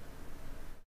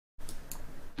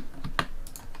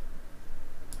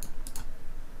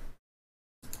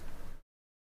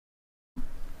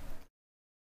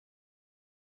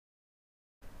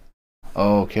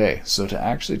 Okay, so to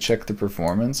actually check the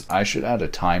performance, I should add a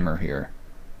timer here.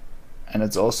 And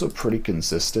it's also pretty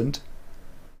consistent.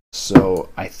 So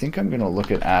I think I'm going to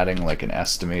look at adding like an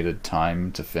estimated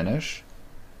time to finish.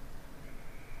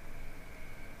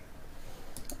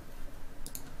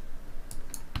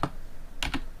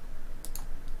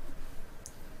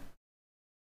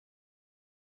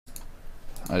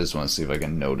 I just want to see if I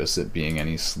can notice it being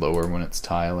any slower when it's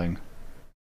tiling.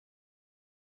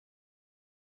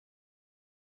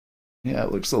 Yeah,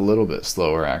 it looks a little bit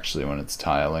slower actually when it's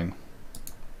tiling.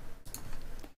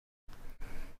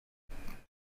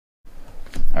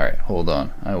 Alright, hold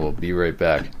on. I will be right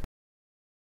back.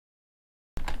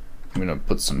 I'm gonna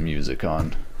put some music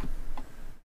on,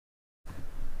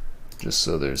 just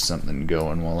so there's something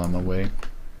going while I'm away.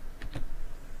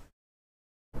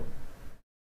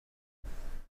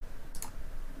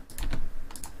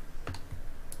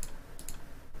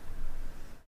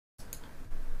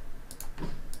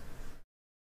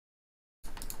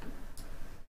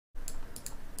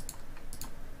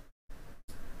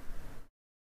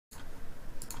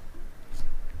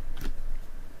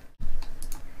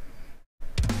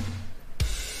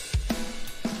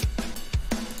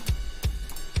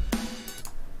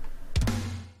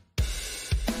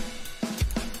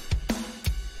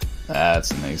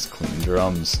 That's nice, clean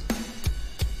drums.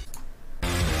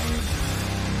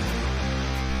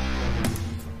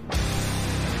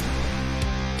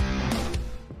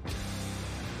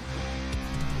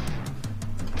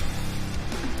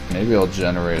 Maybe I'll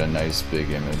generate a nice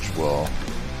big image while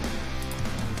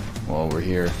we're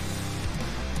here.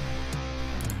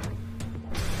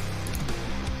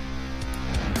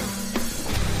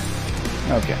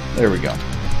 Okay, there we go.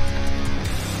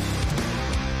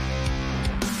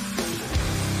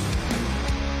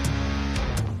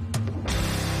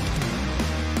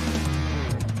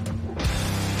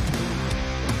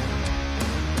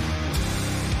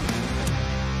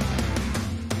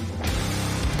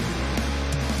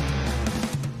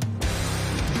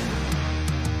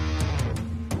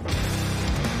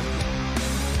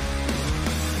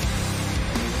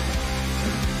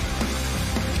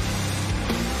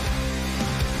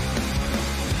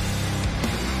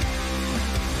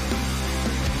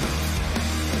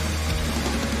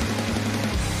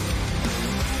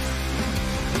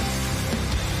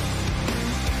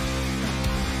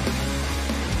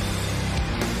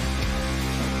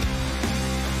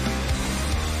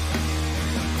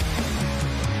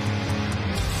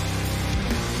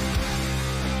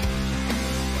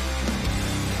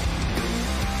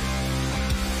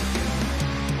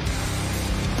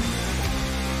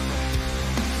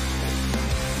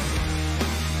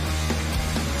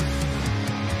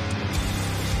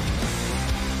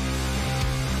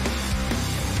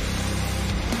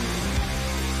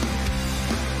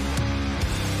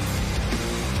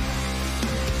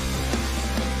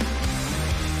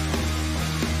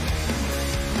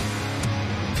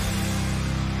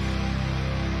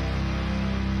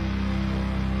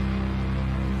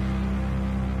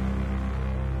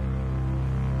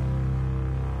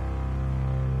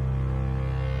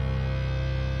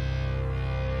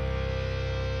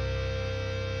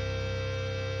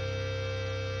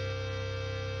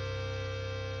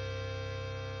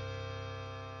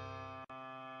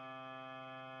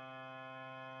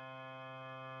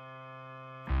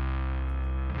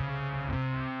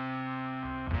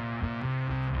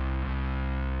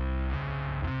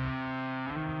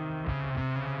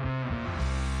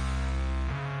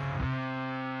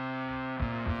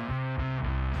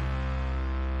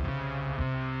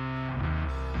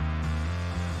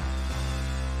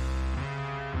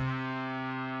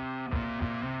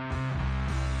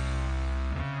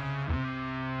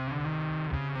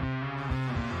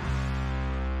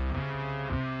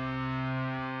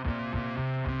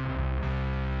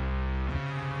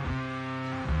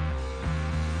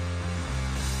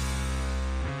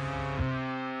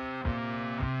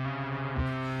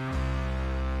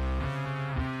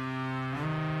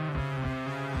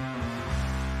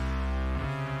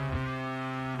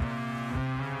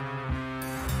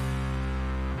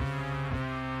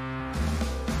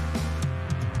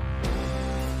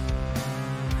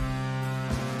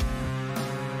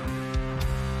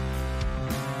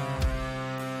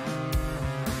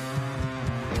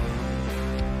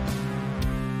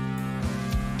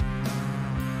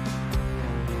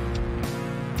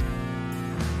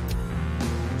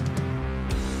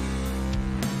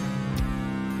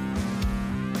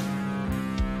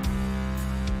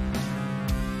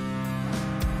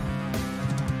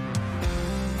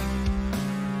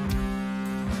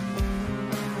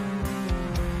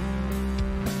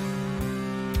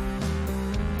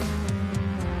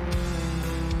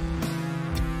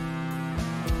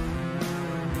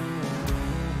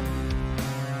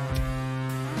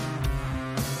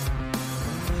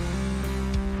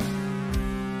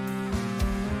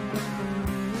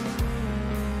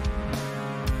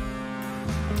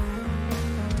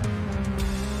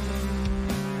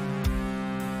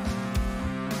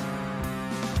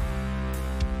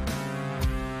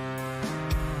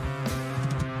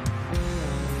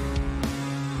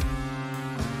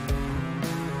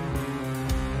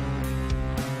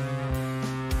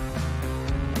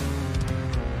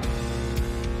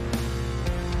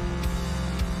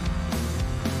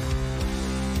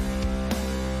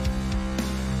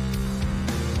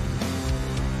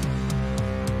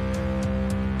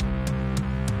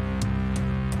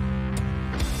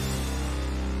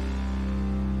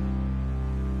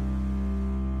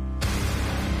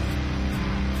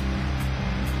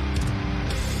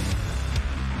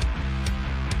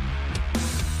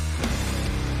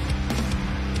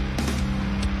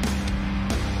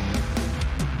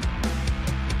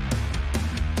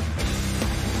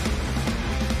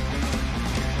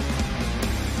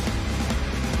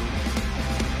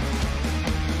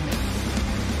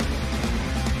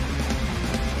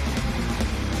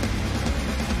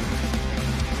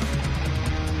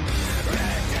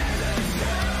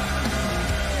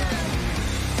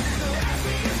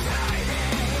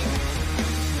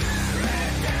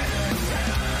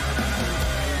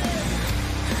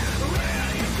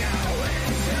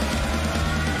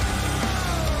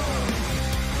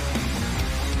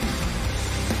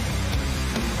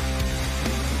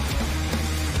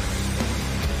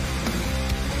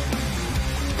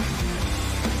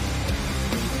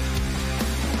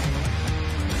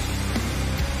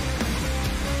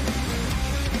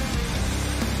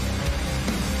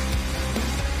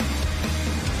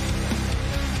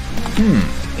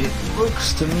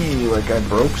 looks to me like I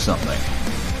broke something.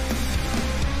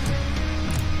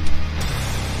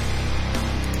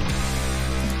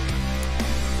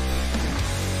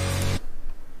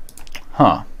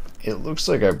 Huh. It looks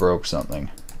like I broke something.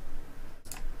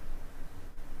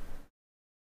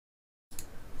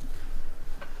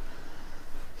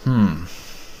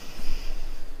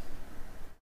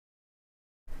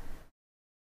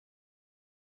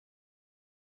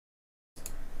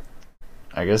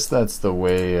 I guess that's the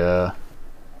way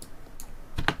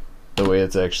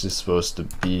it's actually supposed to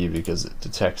be, because it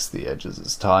detects the edges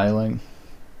as tiling.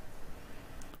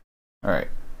 Alright,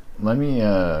 let me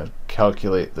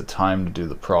calculate the time to do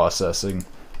the processing.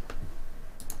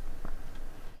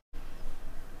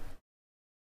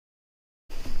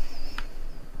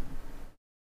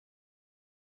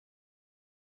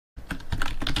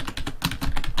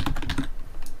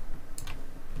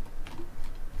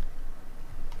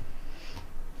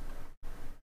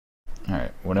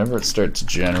 Alright, whenever it starts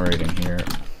generating here,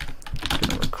 I'm going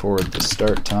to record the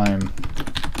start time.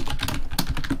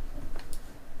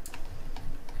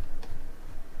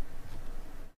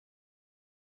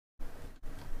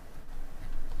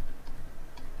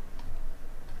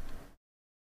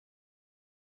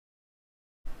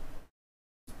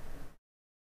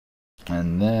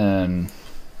 And then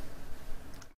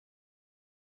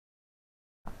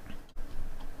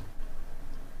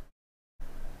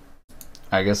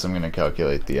I guess I'm going to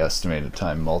calculate the estimated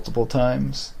time multiple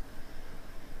times.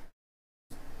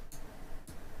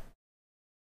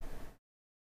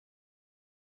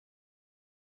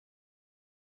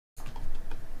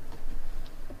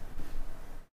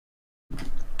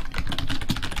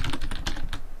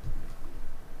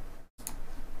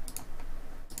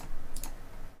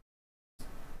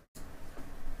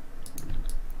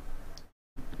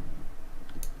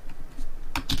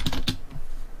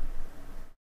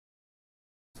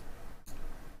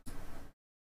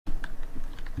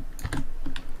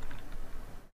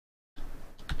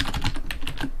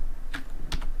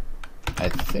 I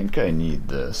think I need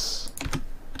this,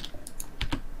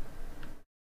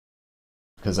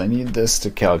 because I need this to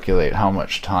calculate how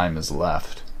much time is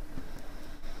left.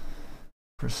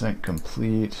 Percent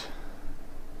complete,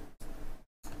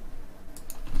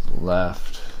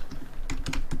 left.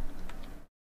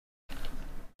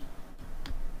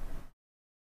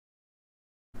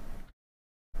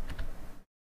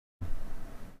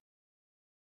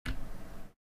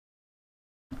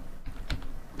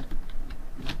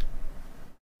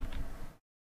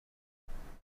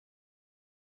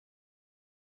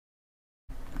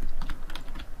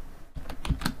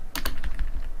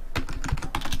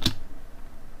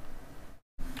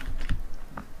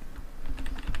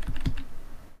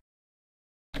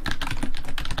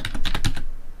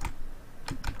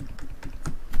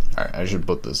 Alright, I should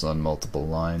put this on multiple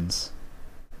lines.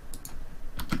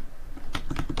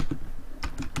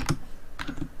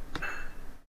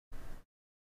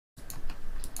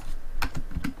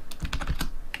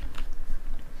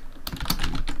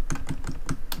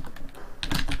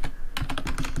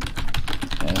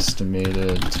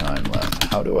 Estimated time left.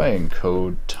 How do I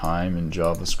encode time in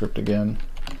JavaScript again?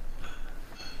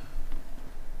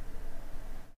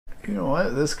 You know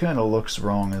what? This kind of looks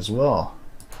wrong as well.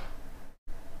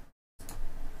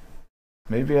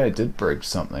 Maybe I did break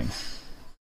something.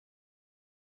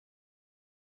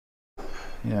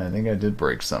 Yeah, I think I did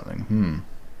break something.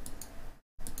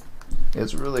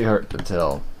 It's really hard to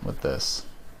tell with this,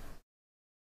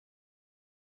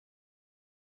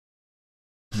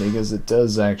 because it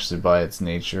does actually, by its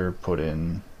nature, put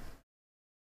in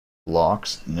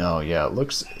blocks. No, yeah, it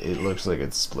looks like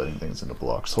it's splitting things into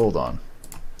blocks. Hold on.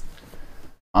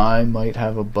 I might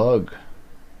have a bug.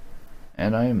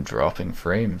 And I am dropping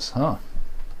frames, huh?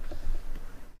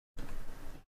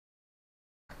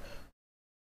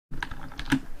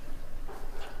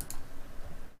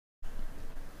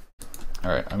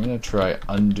 Alright, I'm gonna try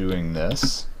undoing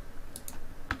this.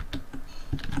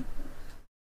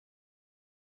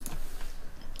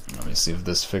 Let me see if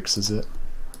this fixes it.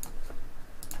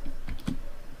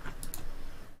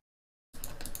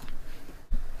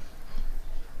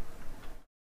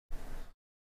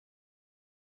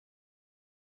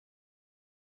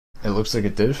 It looks like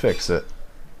it did fix it.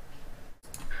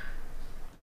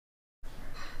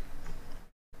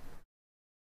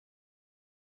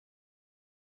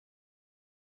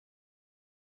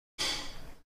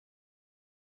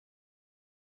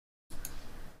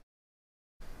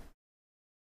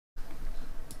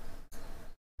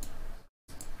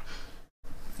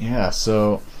 Yeah,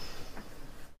 so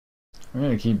I'm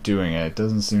gonna keep doing it. It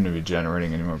doesn't seem to be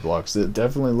generating any more blocks. It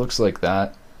definitely looks like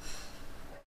that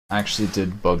actually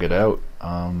did bug it out.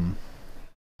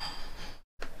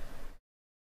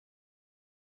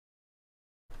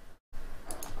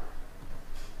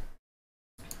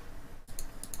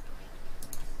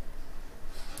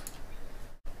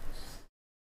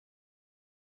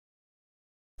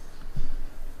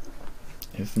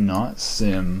 If not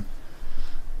sim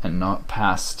and not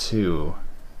pass 2.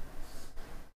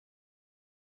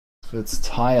 If it's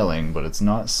tiling, but it's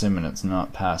not sim and it's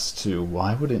not pass 2,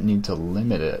 why would it need to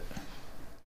limit it?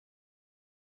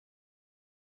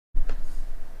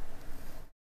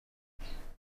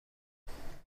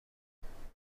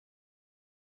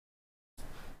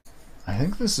 I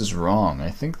think this is wrong. I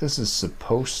think this is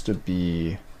supposed to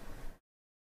be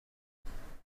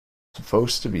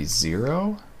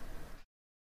 0?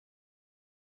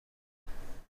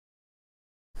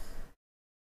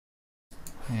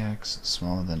 X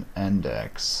smaller than end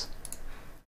x.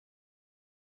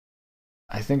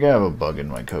 I think I have a bug in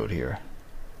my code here.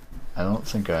 I don't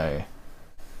think I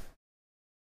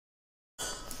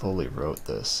fully wrote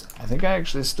this. I think I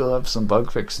actually still have some bug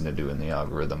fixing to do in the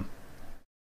algorithm.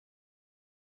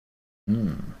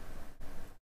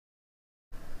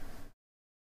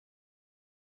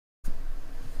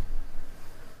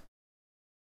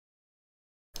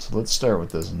 So let's start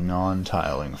with this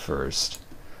non-tiling first.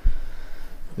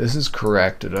 This is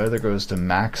correct. It either goes to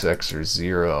max x or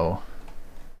 0.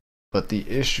 But the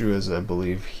issue is, I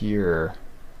believe here,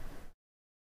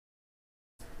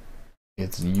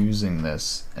 it's using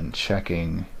this and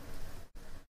checking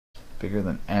bigger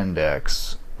than end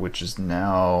x, which is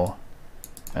now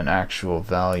an actual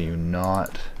value,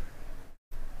 not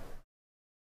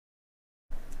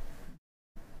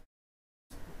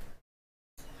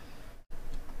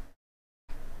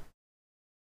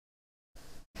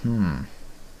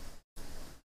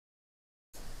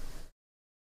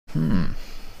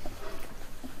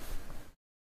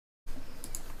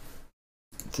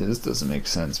See, this doesn't make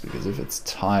sense, because if it's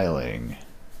tiling...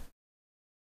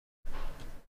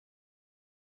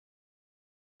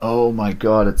 Oh my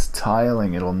god, it's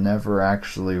tiling. It'll never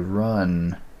actually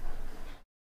run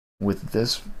with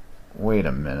this. Wait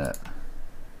a minute.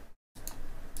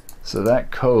 So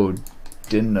that code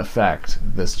didn't affect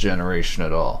this generation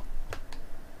at all.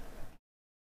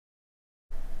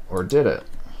 Or did it?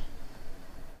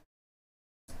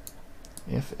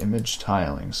 If image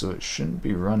tiling, so it shouldn't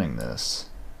be running this.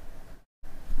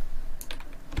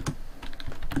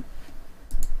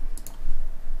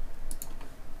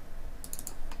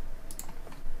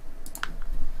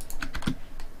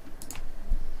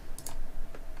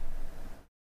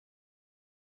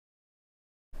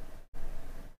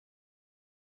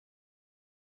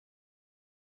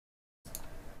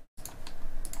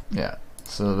 Yeah,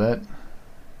 so that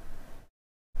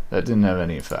didn't have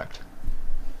any effect.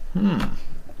 So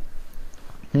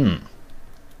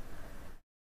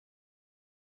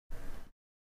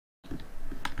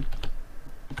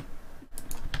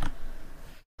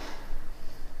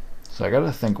I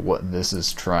gotta think what this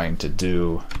is trying to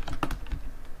do.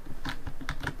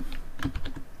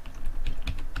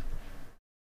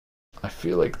 I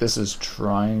feel like this is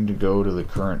trying to go to the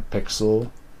current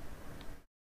pixel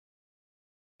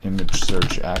image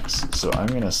search X, so I'm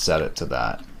going to set it to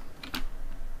that.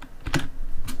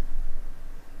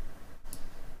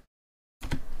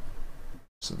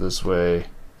 So this way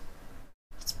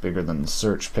it's bigger than the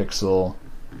search pixel.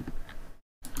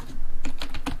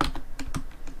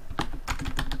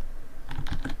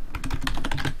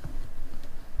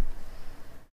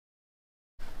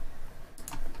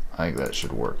 I think that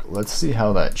should work. Let's see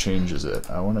how that changes it.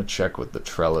 I want to check with the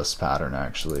trellis pattern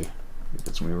actually,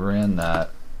 because we ran that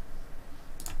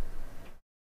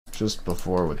just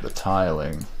before with the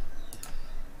tiling.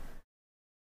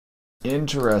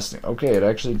 Interesting. Okay, it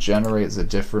actually generates a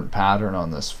different pattern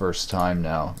on this first time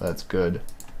now. That's good.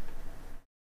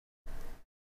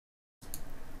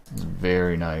 It's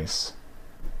very nice.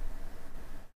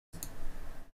 I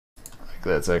think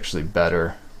that's actually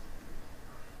better.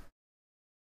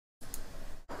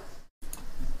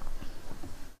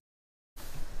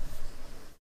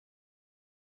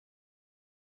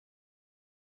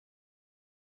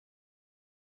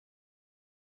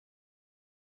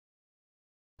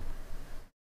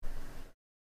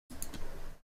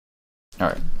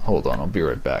 Alright, hold on, I'll be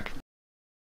right back.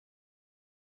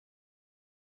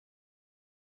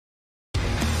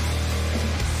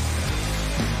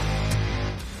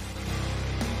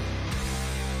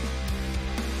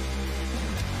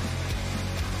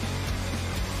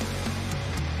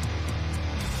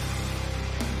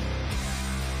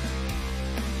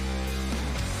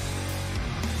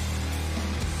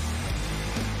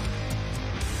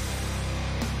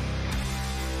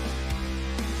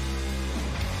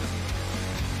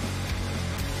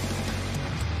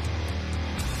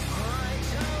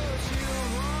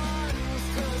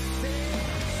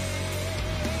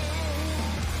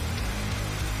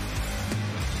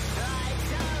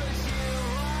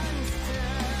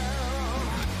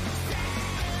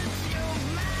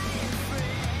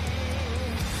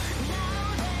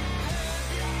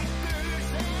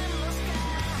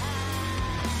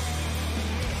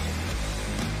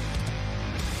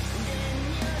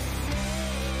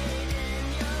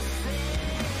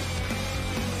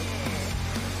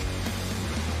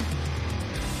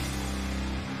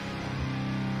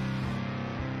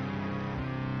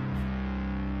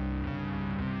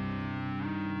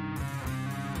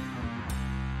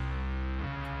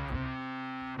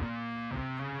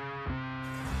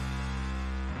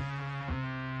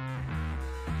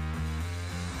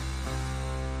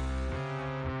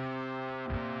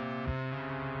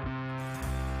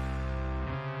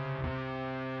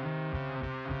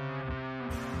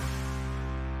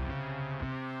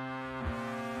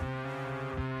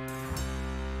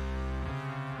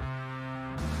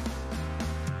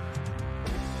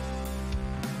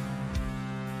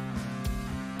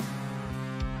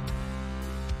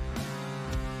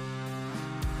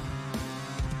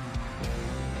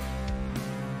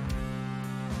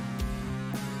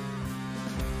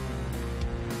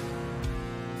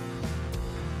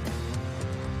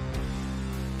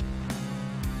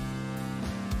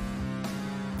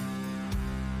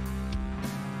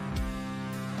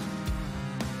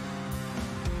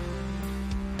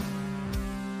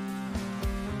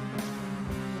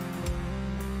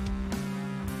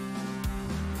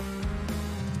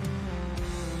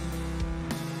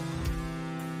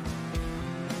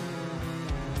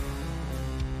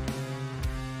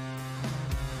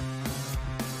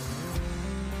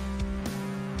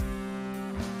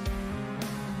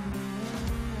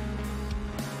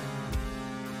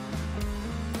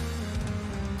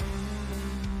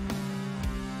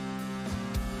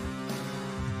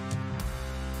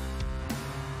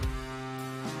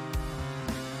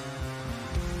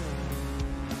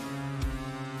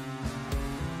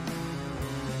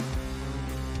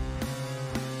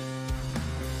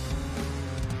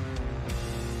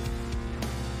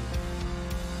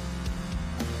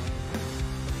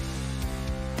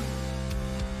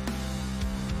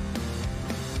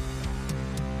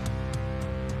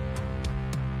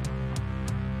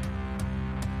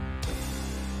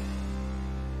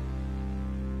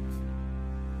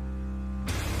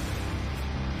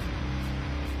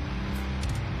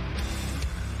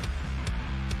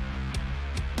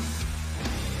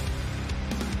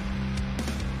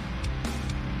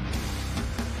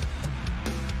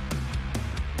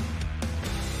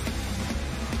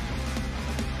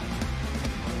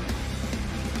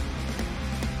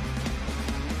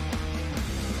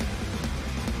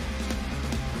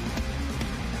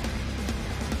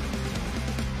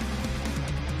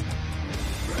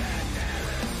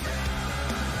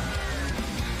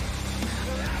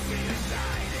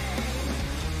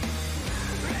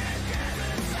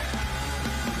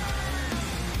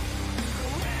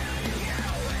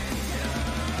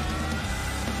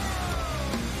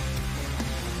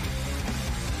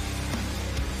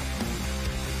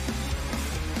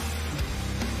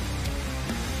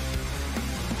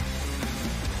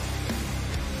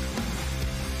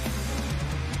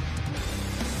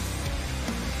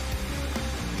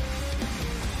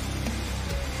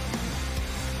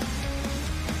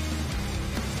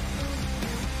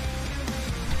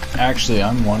 Actually,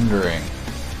 I'm wondering.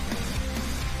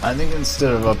 I think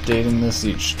instead of updating this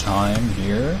each time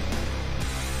here,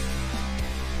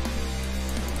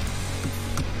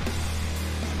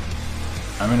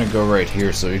 I'm gonna go right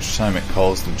here, so each time it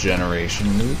calls the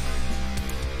generation loop.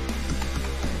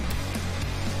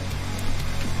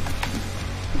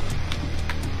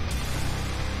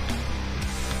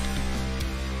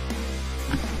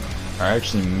 Or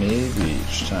actually, maybe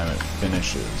each time it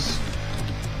finishes.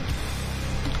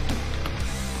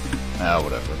 Ah,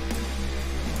 whatever.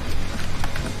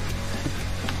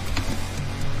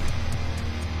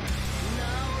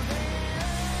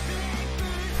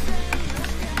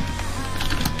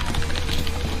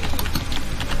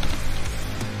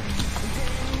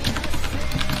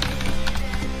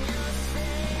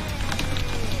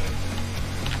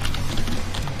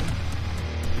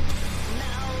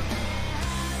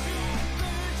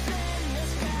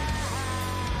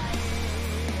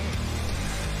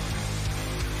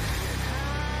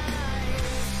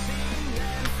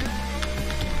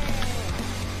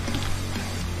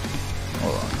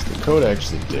 Code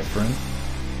actually different.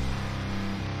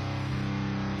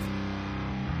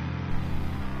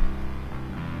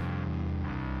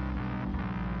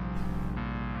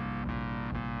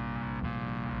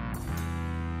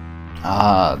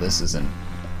 Ah, this isn't.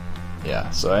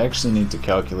 Yeah, so I actually need to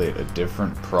calculate a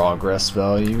different progress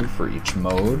value for each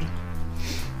mode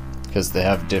because they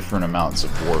have different amounts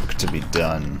of work to be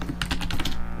done.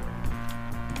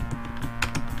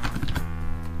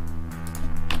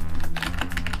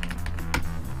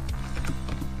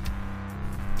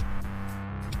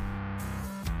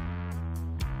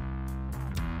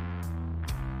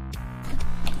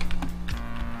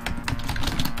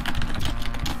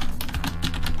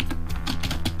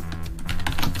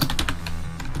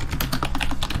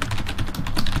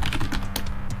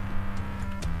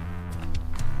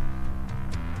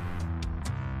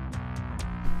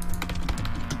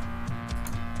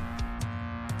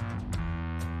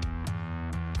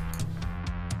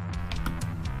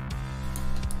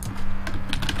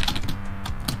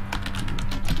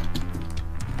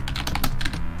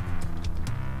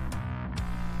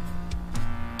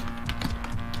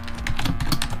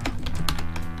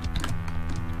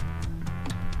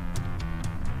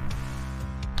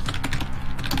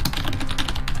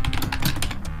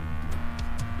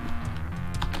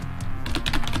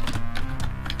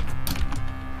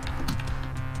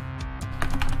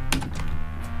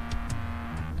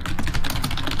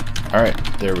 Alright,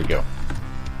 there we go.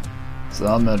 So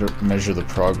I'll measure the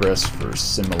progress for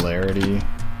similarity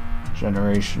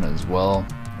generation as well,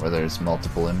 where there's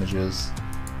multiple images.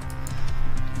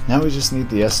 Now we just need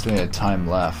the estimated time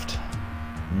left.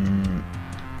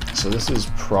 So this is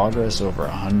progress over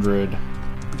 100.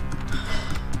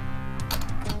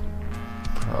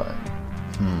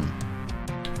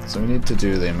 So we need to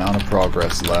do the amount of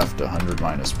progress left, 100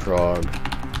 minus prog,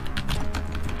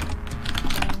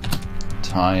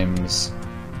 times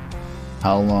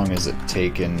how long is it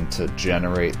taken to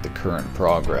generate the current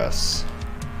progress.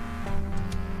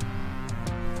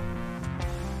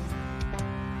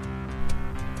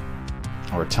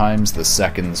 Or times the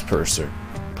seconds per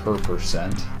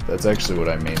percent. That's actually what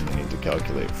I mainly need to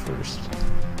calculate first.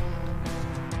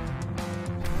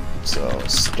 So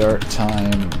start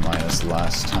time minus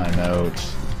last time out.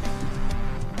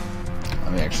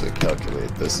 Let me actually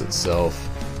calculate this itself.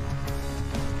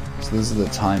 So this is the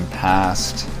time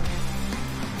passed.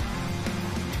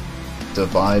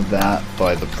 Divide that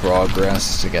by the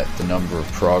progress to get the number of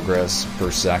progress per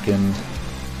second.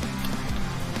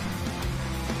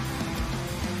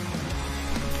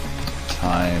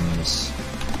 Times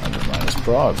 100 minus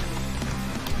prog.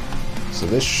 So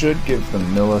this should give the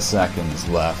milliseconds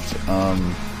left.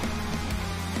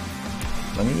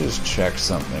 Let me just check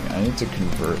something. I need to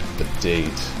convert the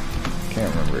date.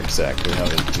 Can't remember exactly how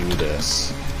to do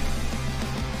this.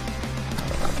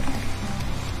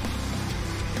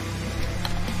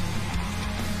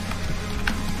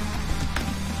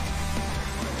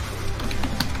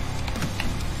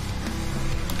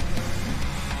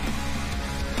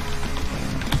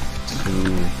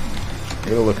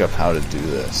 I gotta look up how to do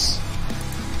this.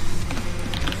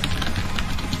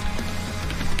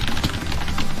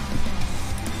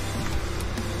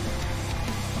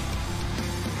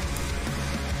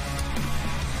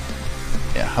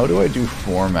 Yeah, how do I do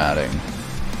formatting?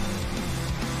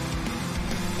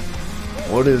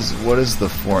 What is the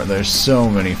form? There's so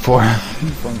many formatting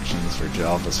functions for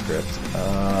JavaScript.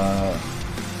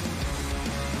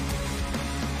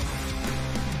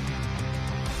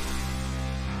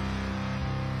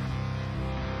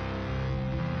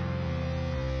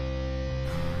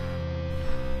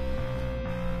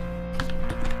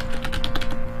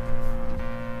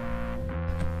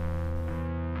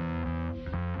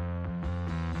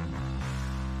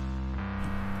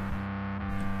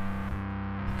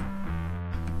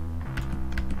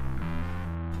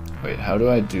 Wait, how do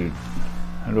I do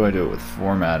it with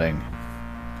formatting?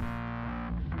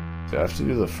 Do I have to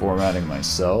do the formatting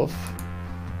myself?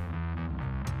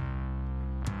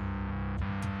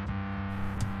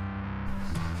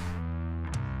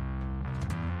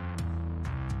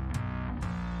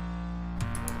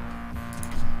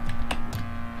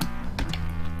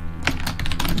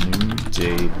 New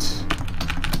date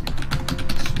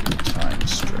to time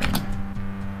string.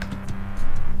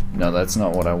 No, that's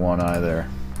not what I want either.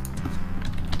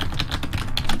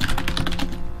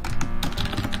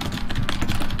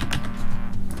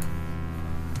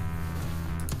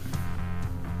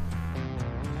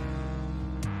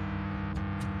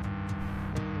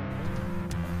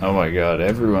 Oh my god,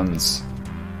 everyone's...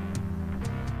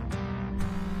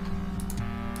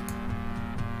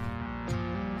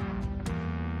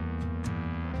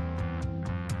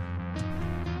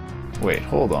 Wait,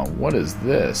 hold on, what is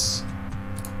this?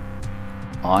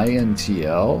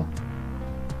 INTL?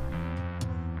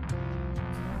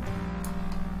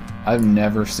 I've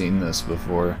never seen this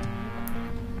before.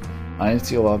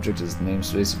 INTL object is the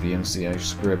namespace of EMCI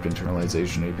script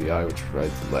internalization API, which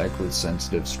provides the language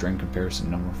sensitive string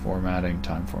comparison, number formatting,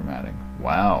 time formatting.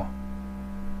 Wow.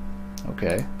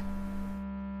 Okay.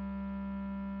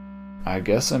 I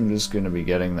guess I'm just going to be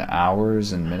getting the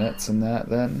hours and minutes in that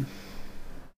then.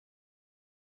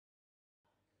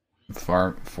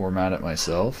 Format it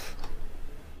myself.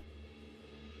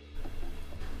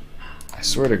 I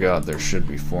swear to God, there should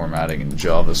be formatting in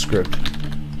JavaScript.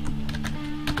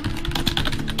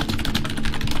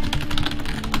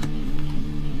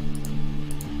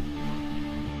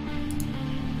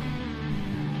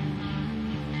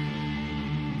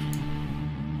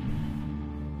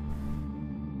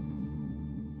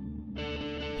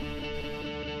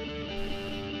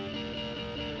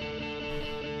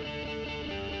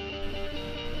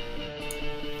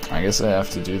 I guess I have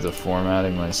to do the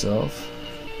formatting myself.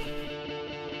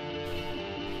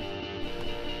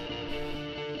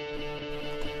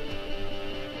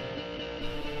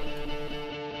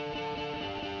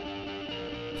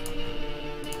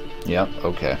 Yep,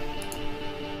 okay.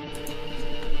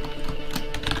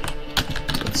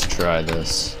 Let's try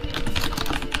this.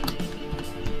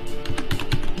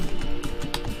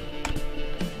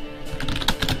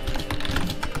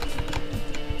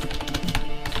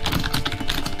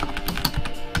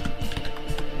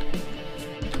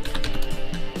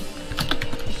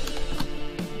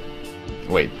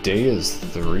 Wait, day is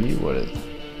 3? What is...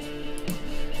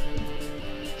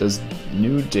 Does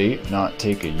new date not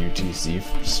take a UTC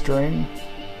string?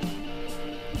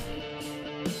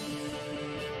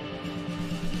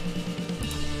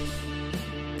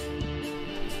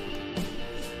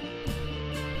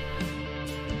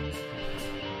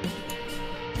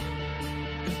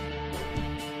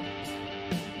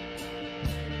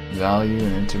 Value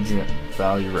and integer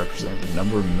value represent the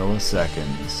number of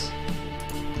milliseconds.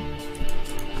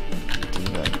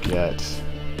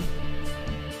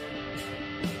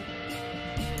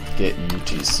 Get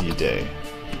UTC day.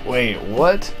 Wait,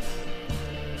 what?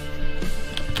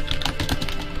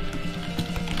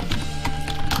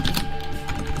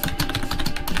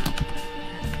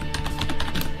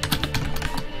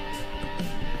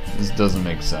 This doesn't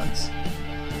make sense.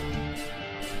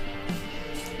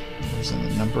 Represent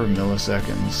the number of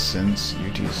milliseconds since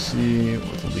UTC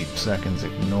with leap seconds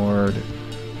ignored.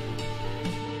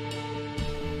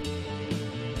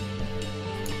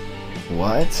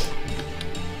 What?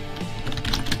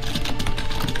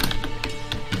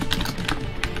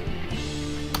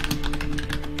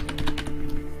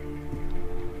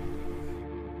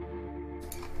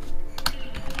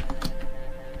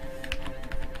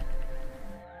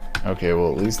 Okay,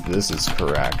 well at least this is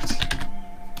correct.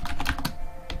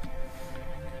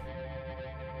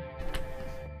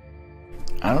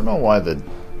 I don't know why the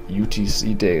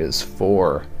UTC day is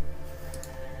 4.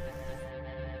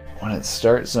 When it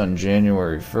starts on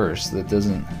January 1st, that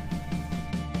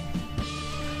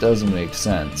doesn't make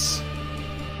sense.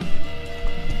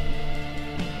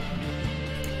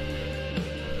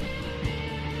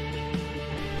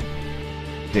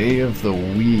 Day of the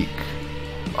week.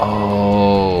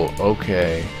 Oh,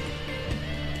 okay.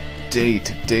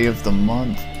 Date, day of the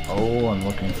month. Oh, I'm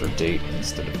looking for date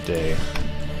instead of day.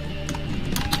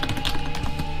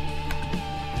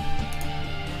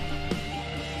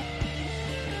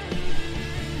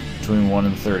 Between 1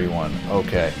 and 31.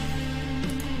 Okay.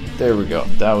 There we go.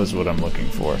 That was what I'm looking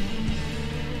for.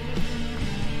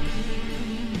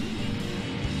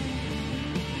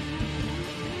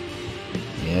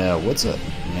 Yeah, what's a...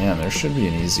 Man, there should be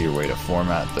an easier way to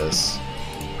format this.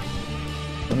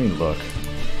 Let me look.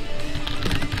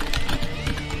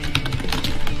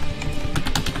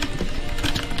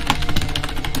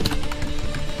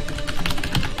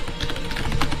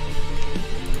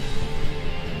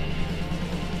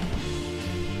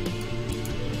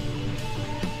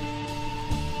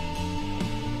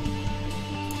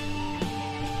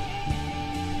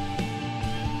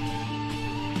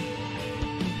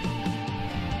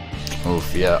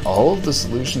 Oof, yeah, all of the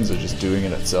solutions are just doing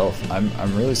it itself.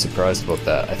 I'm really surprised about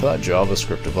that. I thought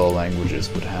JavaScript of all languages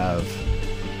would have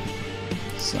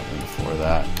something for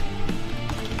that.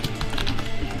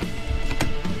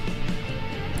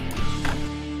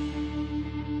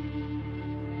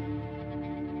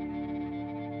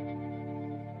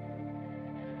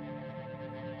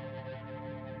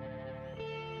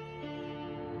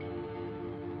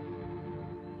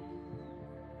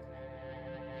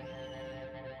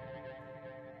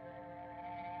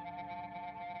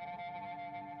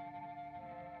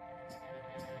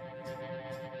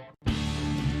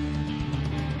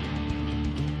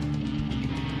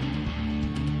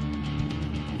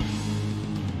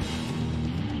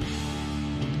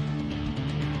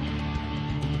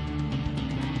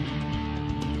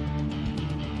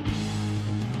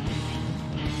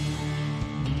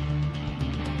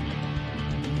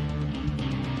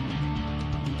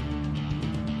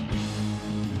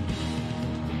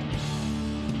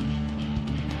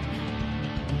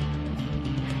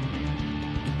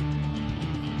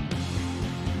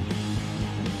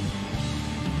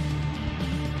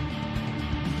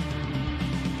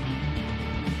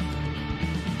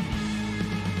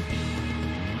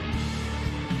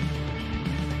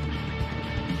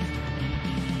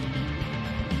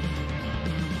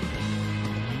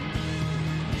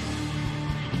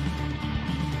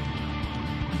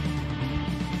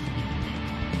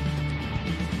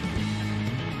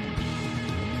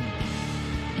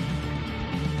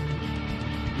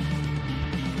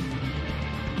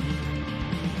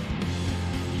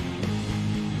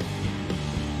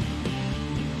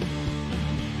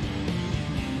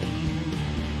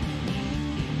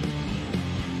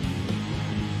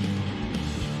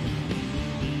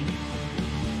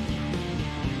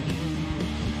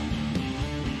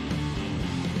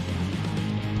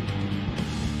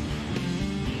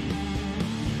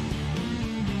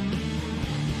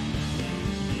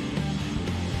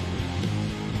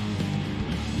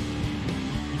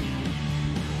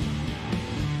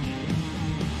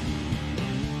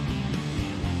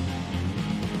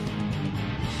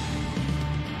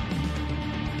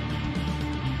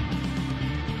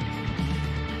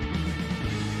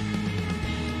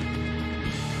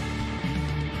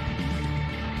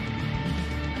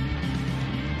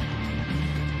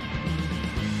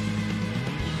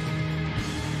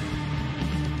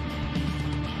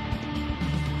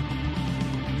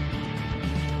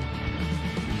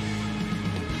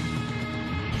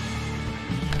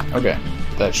 Okay,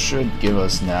 that should give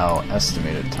us now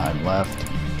estimated time left.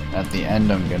 At the end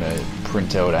I'm going to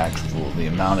print out the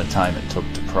amount of time it took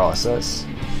to process.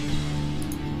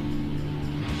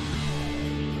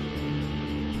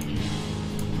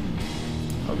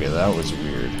 Okay, that was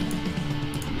weird.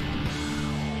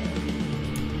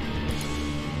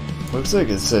 Looks like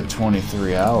it said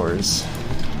 23 hours.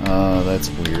 That's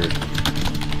weird.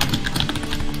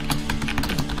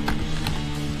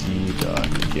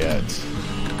 D.get.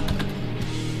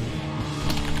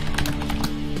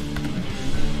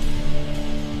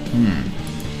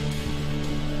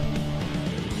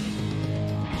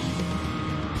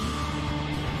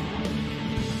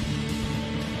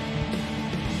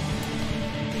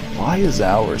 Why is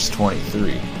hours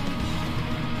 23?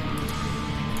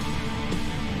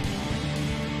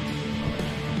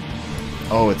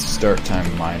 Oh, it's start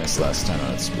time minus last time.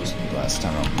 It's supposed to be last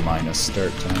time out minus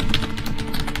start time.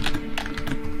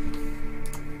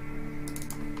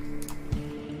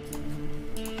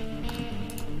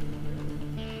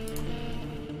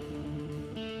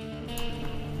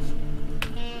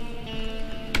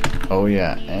 Oh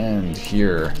yeah, and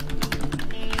here,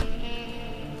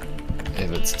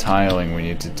 if it's tiling, we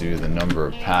need to do the number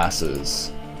of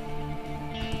passes.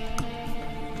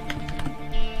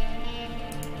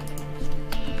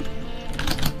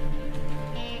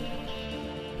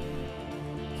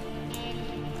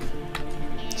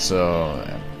 So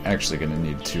I'm actually going to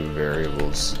need two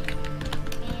variables.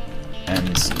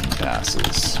 N scene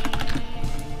passes.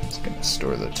 It's going to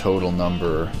store the total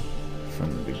number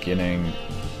from the beginning.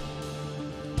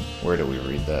 Where do we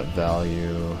read that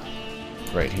value?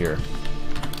 Right here.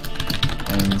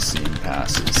 N scene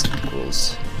passes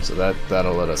equals. So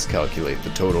that'll let us calculate the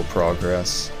total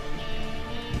progress.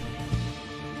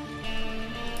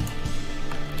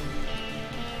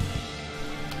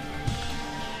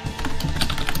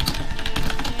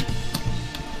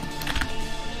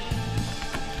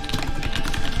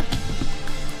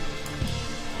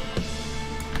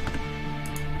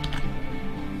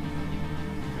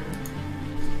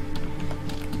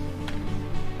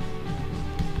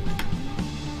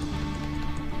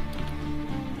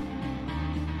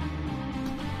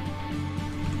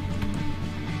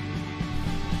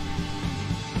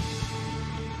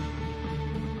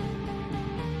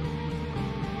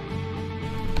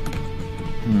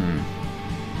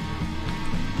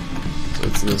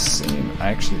 it's the same. I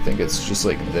actually think it's just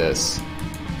like this.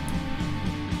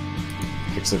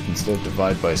 Except instead of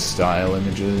divide by style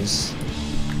images,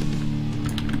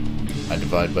 I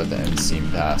divide by the end seam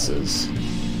passes.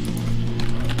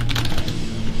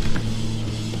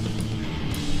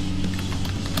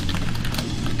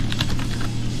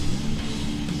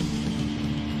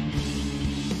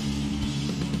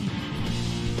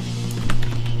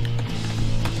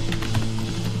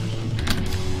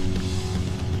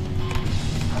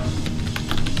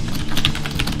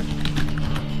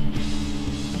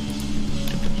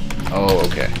 Oh,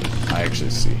 okay. I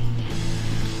actually see.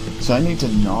 So I need to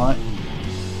not...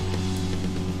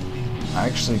 I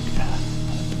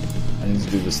need to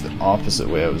do this the opposite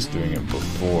way I was doing it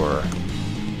before.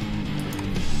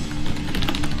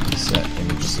 Set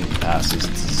image seam passes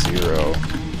to 0.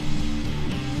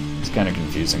 It's kind of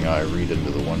confusing how I read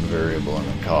into the one variable and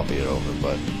then copy it over,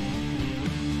 but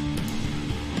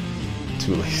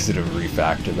too lazy to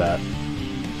refactor that.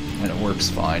 And it works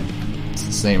fine. It's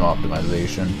the same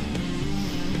optimization.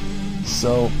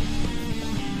 So,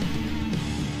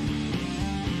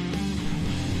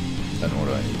 then what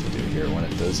do I need to do here? When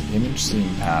it does image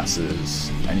seam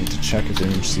passes, I need to check if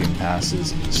image seam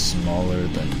passes is smaller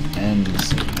than end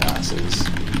seam passes.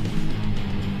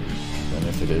 Then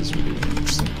if it is, we do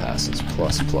image seam passes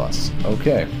plus plus.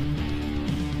 Okay.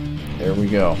 There we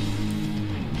go.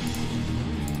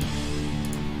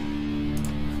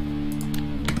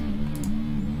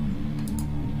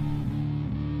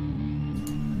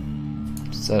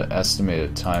 Set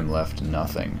estimated time left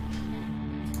nothing.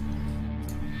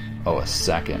 Oh, a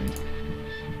second.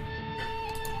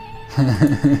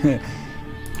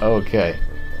 Okay.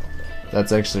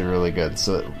 That's actually really good.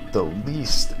 So at the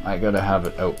least I gotta have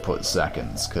it output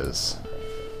seconds, because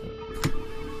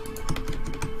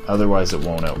otherwise it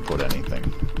won't output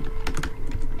anything.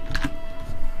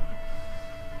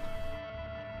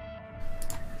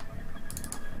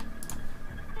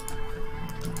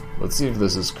 Let's see if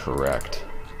this is correct.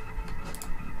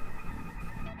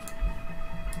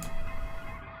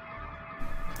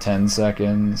 10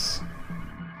 seconds.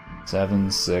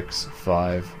 7, 6,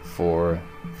 5, 4,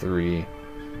 3,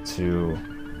 2,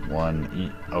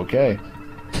 1. Okay.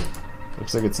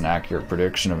 Looks like it's an accurate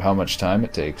prediction of how much time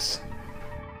it takes.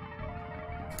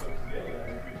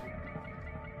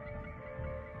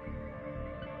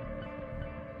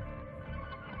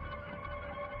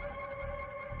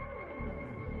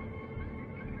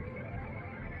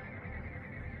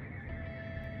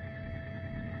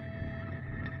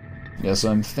 Yeah,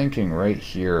 so I'm thinking right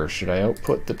here, should I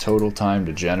output the total time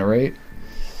to generate?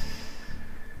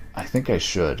 I think I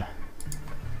should.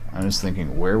 I'm just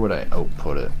thinking, where would I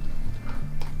output it?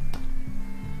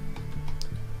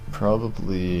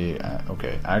 Probably,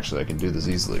 okay, actually I can do this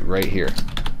easily, right here.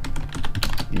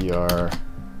 BR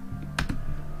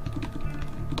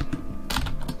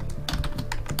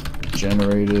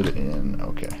generated in,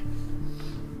 okay.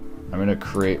 I'm gonna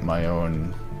create my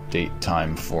own date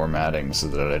time formatting so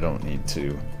that I don't need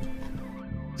to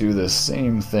do the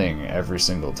same thing every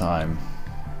single time.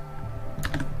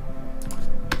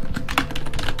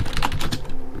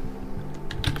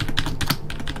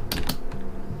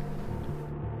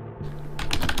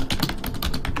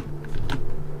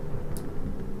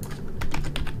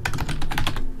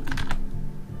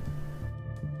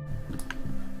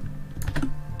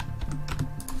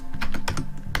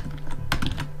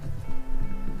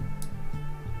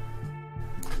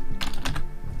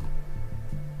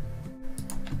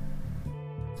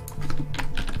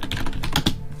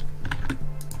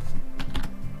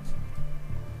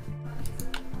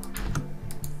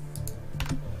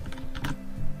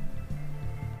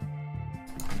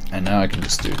 And now I can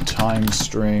just do time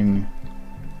string.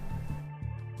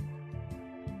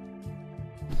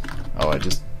 Oh, I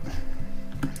just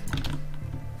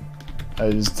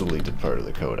deleted part of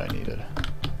the code I needed.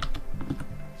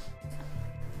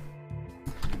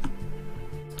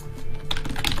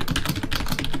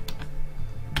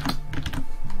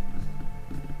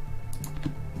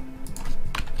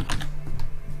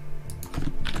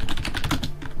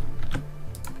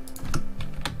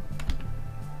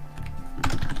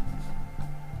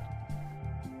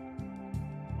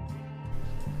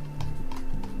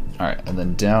 Alright, and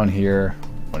then down here,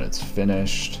 when it's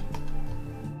finished,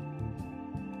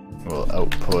 we'll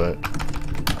output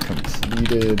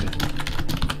completed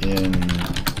in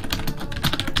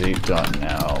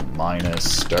date.now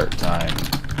minus start time.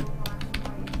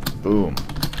 Boom.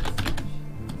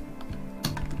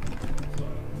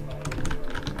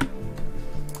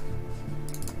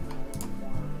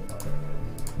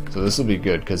 So this will be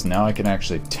good, because now I can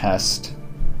actually test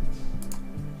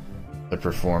the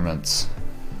performance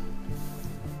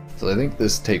So I think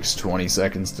this takes 20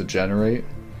 seconds to generate.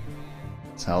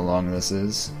 That's how long this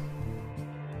is.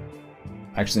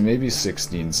 Actually, maybe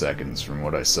 16 seconds from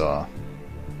what I saw.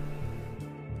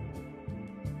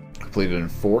 Completed in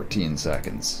 14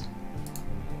 seconds.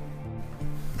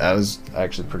 That was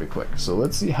actually pretty quick. So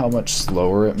let's see how much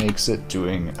slower it makes it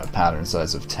doing a pattern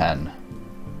size of 10.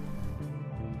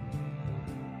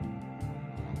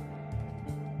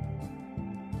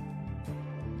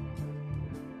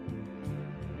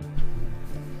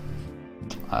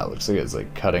 It looks like it's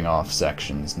like cutting off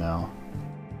sections now.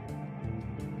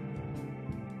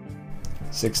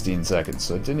 16 seconds,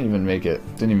 so it didn't even make it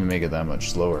that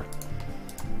much slower.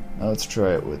 Now let's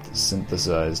try it with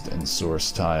synthesized and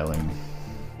source tiling.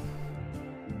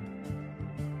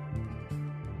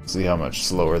 See how much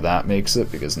slower that makes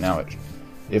it, because now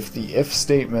if the if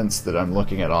statements that I'm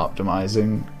looking at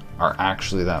optimizing are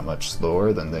actually that much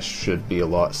slower, then this should be a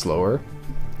lot slower.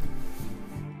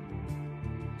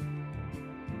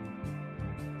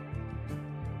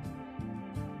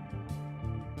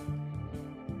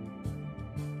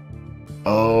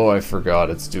 Oh, I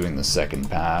forgot it's doing the second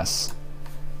pass.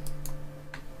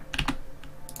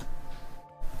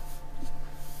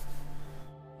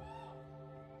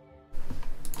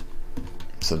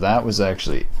 So that was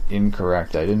actually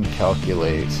incorrect. I didn't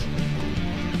calculate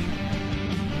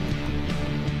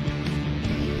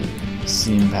the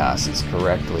seam passes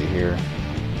correctly here.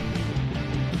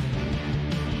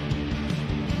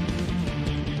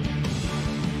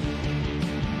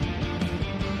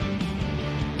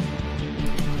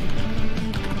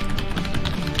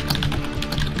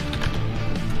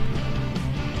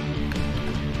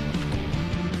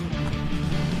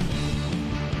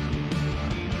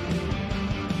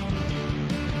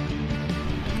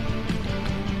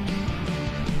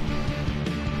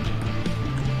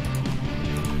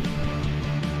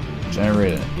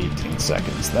 Generated in 18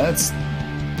 seconds. That's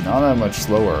not that much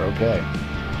slower. Okay.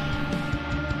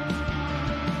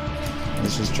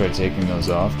 Let's just try taking those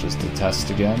off just to test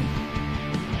again.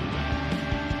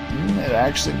 It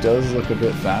actually does look a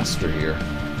bit faster here.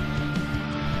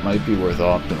 Might be worth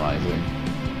optimizing.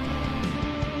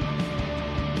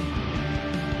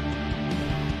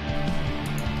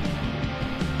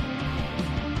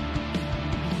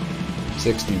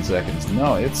 "16 seconds.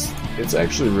 No, it's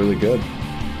actually really good.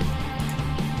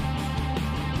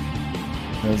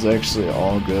 That's actually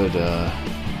all good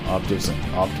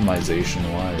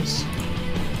optimization-wise.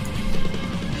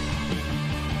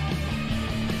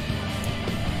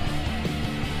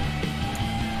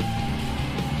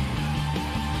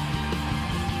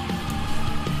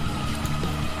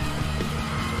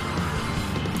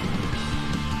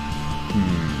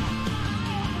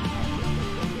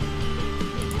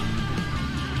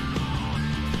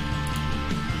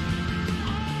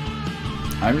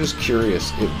 I'm just curious,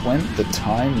 the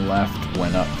time left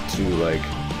went up to like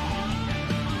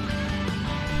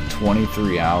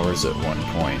 23 hours at one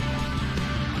point.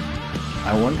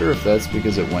 I wonder if that's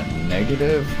because it went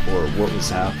negative or what was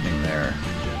happening there.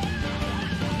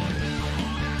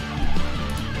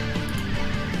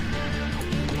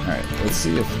 Alright, let's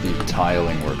see if the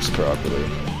tiling works properly.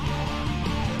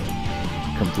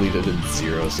 Completed in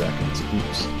 0 seconds.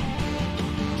 Oops.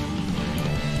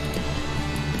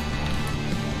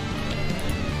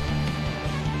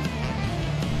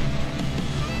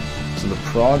 So the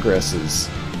progress is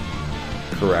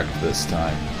correct this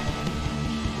time.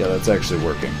 Yeah, that's actually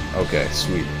working. Okay,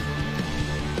 sweet.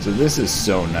 So this is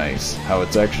so nice, how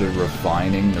it's actually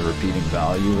refining the repeating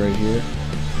value right here.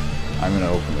 I'm going to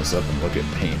open this up and look at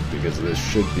paint, because this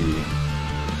should be...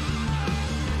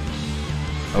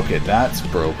 Okay, that's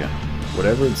broken.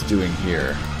 Whatever it's doing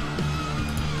here,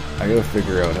 I gotta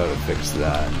figure out how to fix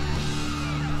that.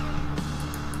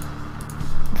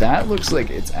 That looks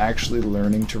like it's actually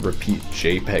learning to repeat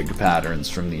JPEG patterns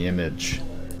from the image.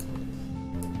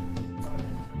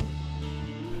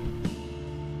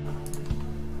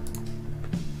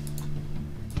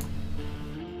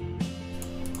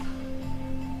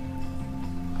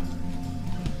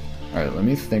 Alright, let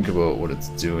me think about what it's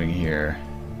doing here.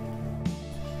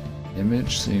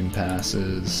 Image seam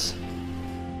passes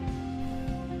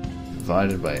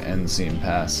divided by end seam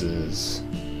passes.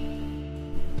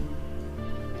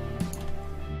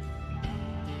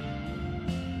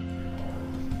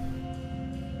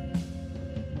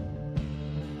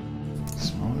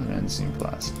 Smaller than end seam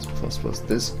passes plus plus.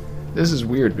 This is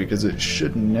weird because it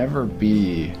should never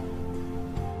be.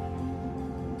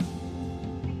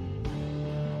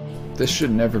 This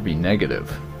should never be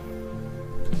negative.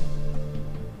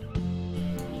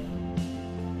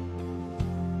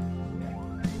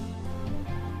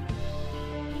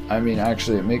 I mean,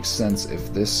 actually, it makes sense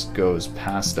if this goes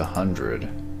past 100.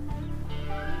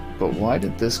 But why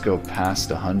did this go past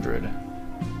 100?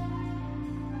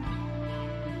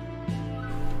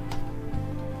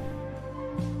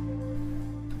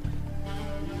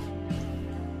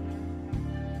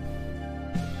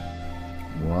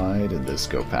 Why did this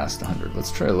go past 100?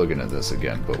 Let's try looking at this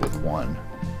again, but with 1.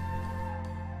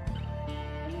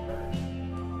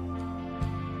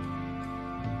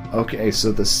 Okay,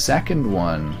 so the second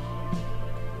one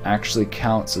actually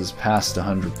counts as past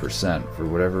 100% for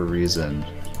whatever reason.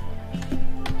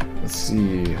 Let's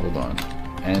see, hold on.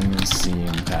 N seam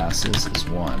passes is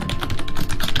 1.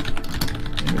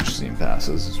 Image seam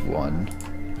passes is 1.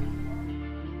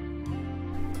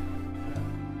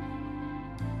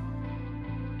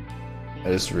 I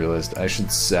just realized I should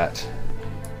set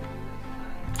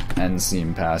N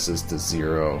seam passes to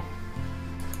 0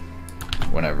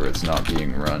 whenever it's not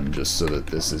being run, just so that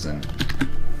this isn't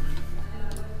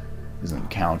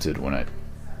counted when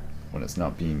it's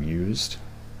not being used.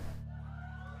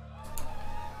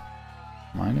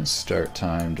 Minus start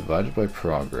time divided by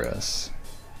progress.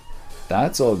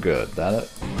 That's all good.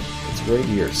 It's right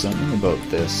here. Something about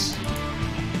this.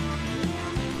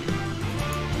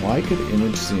 Why could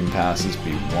image seam passes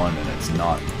be 1 and it's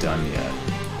not done yet?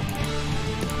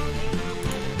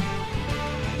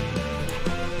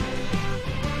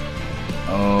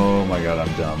 Oh my god,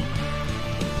 I'm dumb.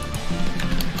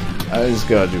 I just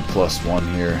gotta do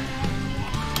 +1 here.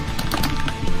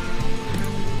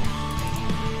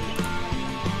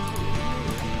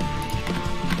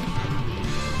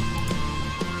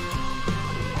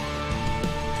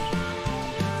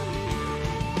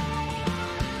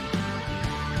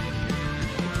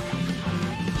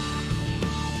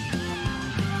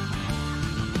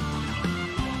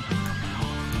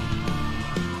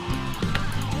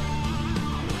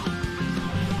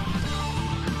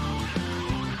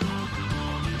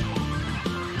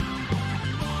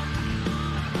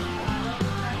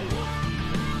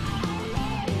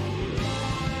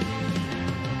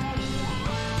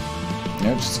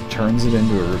 It just turns it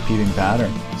into a repeating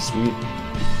pattern. Sweet.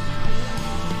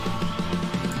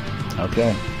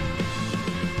 Okay.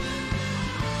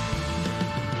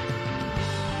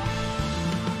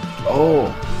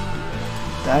 Oh,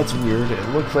 that's weird. It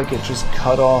looked like it just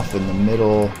cut off in the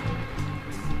middle.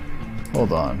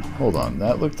 Hold on.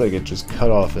 That looked like it just cut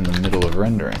off in the middle of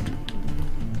rendering.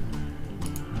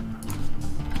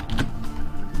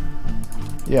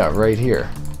 Yeah, right here.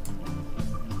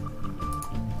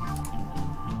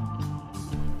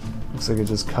 Looks like it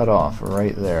just cut off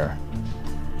right there.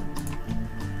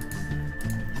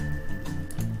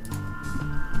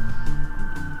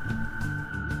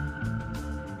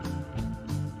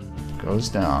 Goes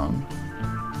down.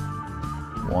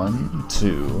 1,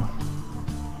 2,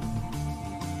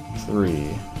 3,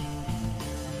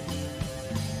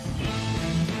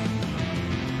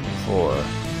 4.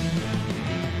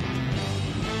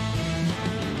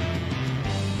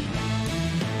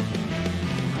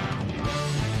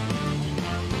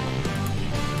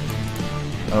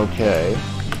 Okay.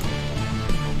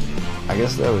 I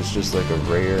guess that was just like a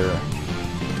rare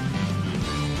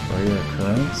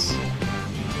occurrence.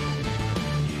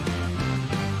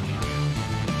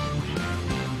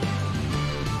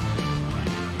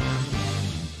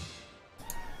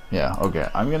 Yeah,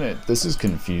 okay. This is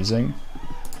confusing.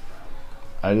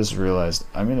 I just realized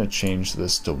I'm gonna change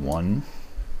this to 1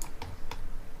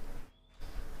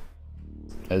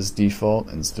 as default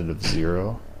instead of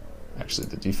 0. Actually,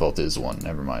 the default is 1,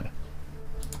 never mind.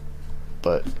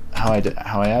 But how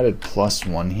I added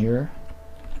 +1 here.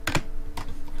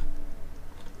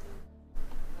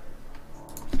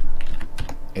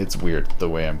 It's weird the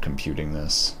way I'm computing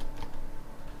this.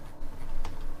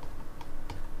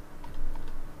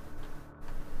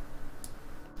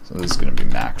 So this is going to be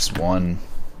max 1.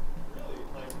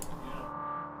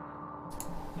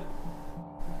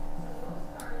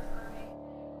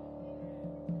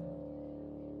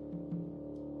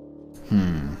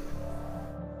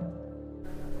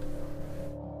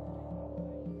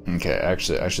 Okay,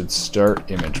 actually, I should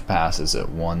start image passes at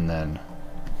 1 then.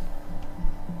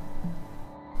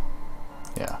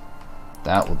 Yeah,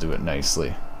 that will do it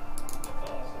nicely.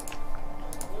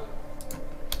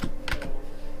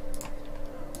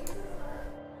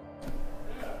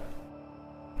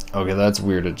 Okay, that's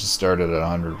weird. It just started at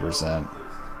 100%.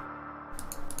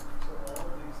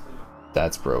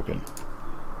 That's broken.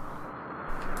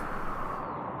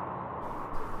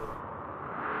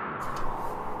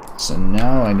 So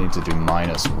now I need to do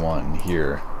 -1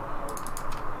 here.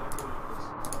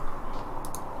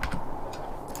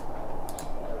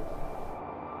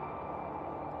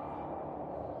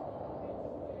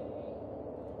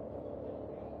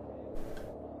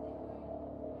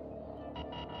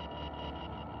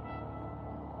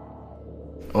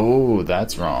 Oh,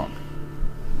 that's wrong.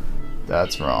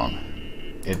 That's wrong.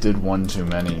 It did one too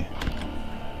many.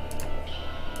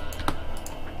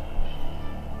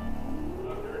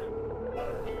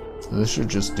 So this should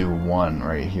just do one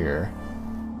right here.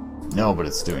 No, but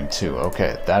it's doing two.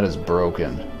 Okay, that is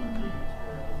broken.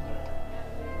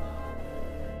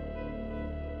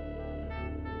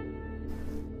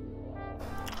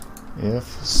 If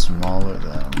smaller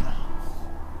than...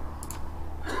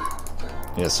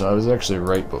 Yeah, so I was actually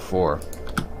right before.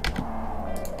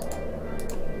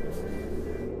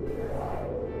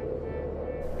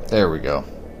 There we go.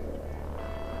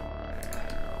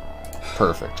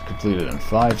 Perfect. Completed in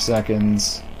 5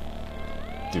 seconds.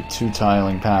 Do 2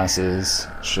 tiling passes.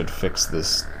 Should fix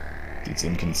these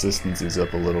inconsistencies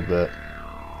up a little bit.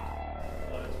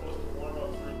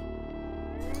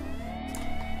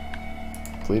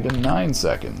 Complete in 9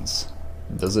 seconds.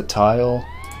 Does it tile?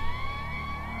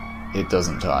 It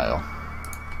doesn't tile.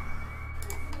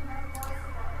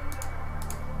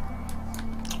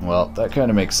 Well, that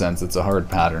kind of makes sense. It's a hard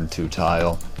pattern to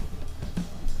tile.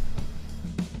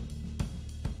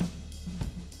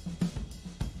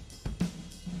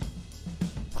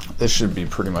 This should be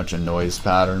pretty much a noise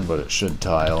pattern, but it should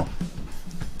tile.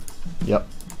 Yep.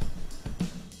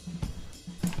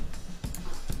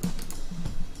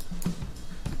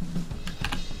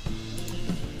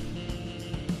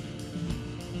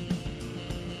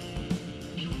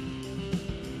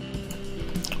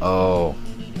 Oh.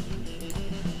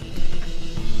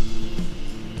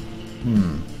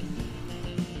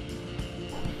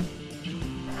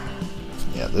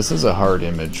 Yeah, this is a hard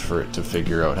image for it to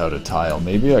figure out how to tile.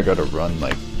 Maybe I gotta run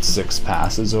like 6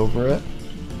 passes over it.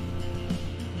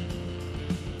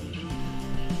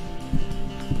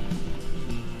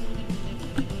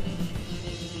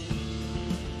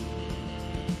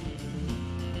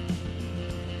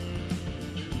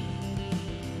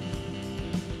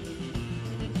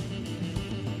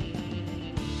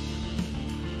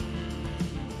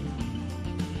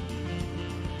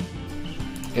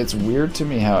 It's weird to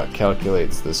me how it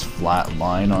calculates this flat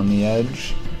line on the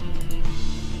edge.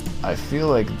 I feel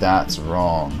like that's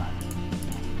wrong.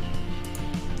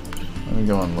 Let me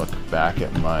go and look back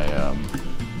at my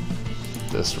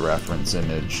this reference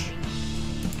image.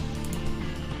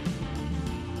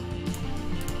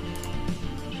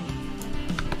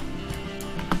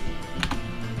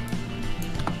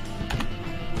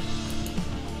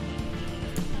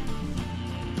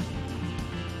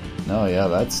 Oh yeah,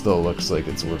 that still looks like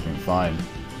it's working fine.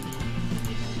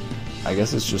 I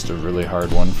guess it's just a really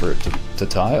hard one for it to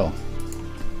tile.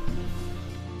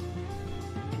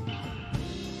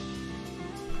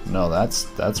 No,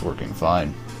 that's working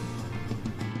fine.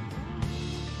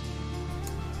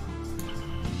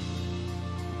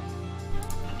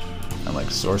 And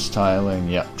like source tiling,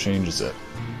 yep, changes it.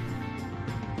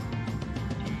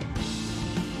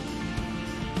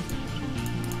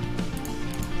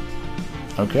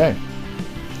 Okay.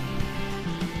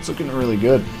 It's looking really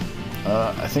good.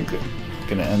 I think I'm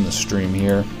gonna end the stream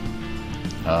here.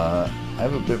 I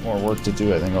have a bit more work to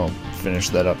do. I think I'll finish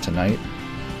that up tonight.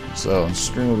 So the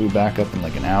stream will be back up in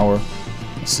like an hour.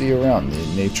 I'll see you around.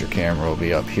 The nature camera will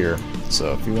be up here.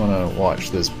 So if you want to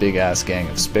watch this big ass gang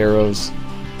of sparrows,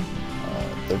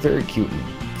 they're very cute and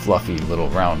fluffy little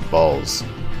round balls.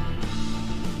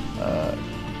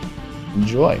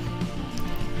 Enjoy.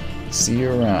 See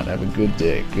you around. Have a good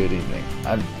day. Good evening.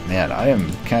 Man, I am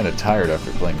kind of tired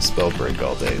after playing Spellbreak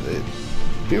all day.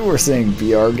 People were saying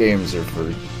VR games are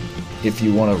for if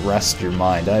you want to rest your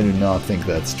mind. I do not think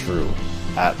that's true.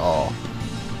 At all.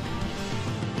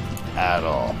 At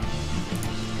all.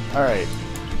 Alright.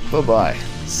 Bye-bye.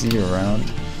 See you around.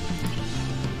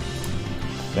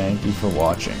 Thank you for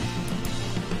watching.